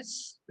actually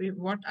miss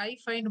what I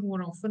find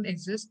more often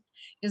exists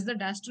is the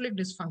diastolic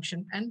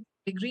dysfunction and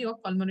degree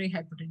of pulmonary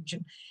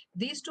hypertension.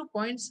 These 2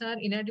 points are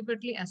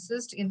inadequately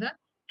assessed in the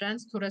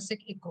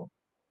transthoracic echo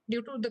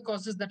due to the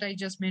causes that I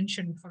just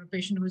mentioned for a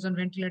patient who is on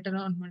ventilator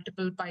on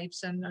multiple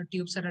pipes and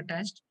tubes are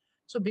attached.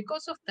 So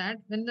because of that,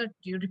 when the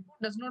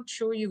report does not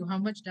show you how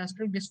much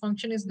diastolic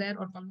dysfunction is there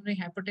or pulmonary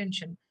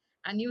hypertension,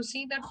 and you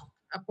see that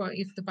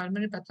if the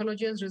pulmonary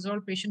pathology has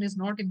resolved, patient is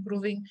not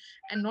improving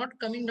and not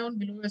coming down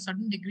below a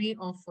certain degree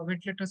of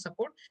ventilator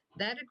support,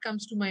 there it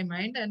comes to my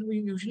mind, and we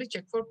usually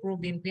check for pro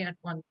BNP at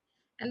one.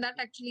 And that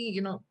actually,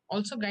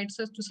 also guides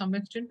us to some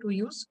extent to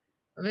use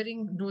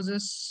varying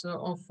doses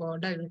of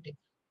diuretic.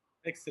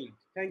 Excellent.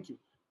 Thank you.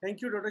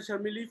 Thank you, Dr.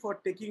 Sharmili, for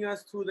taking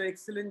us through the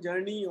excellent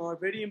journey or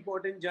very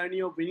important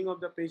journey of weaning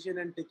of the patient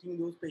and taking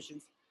those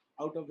patients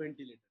out of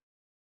ventilator.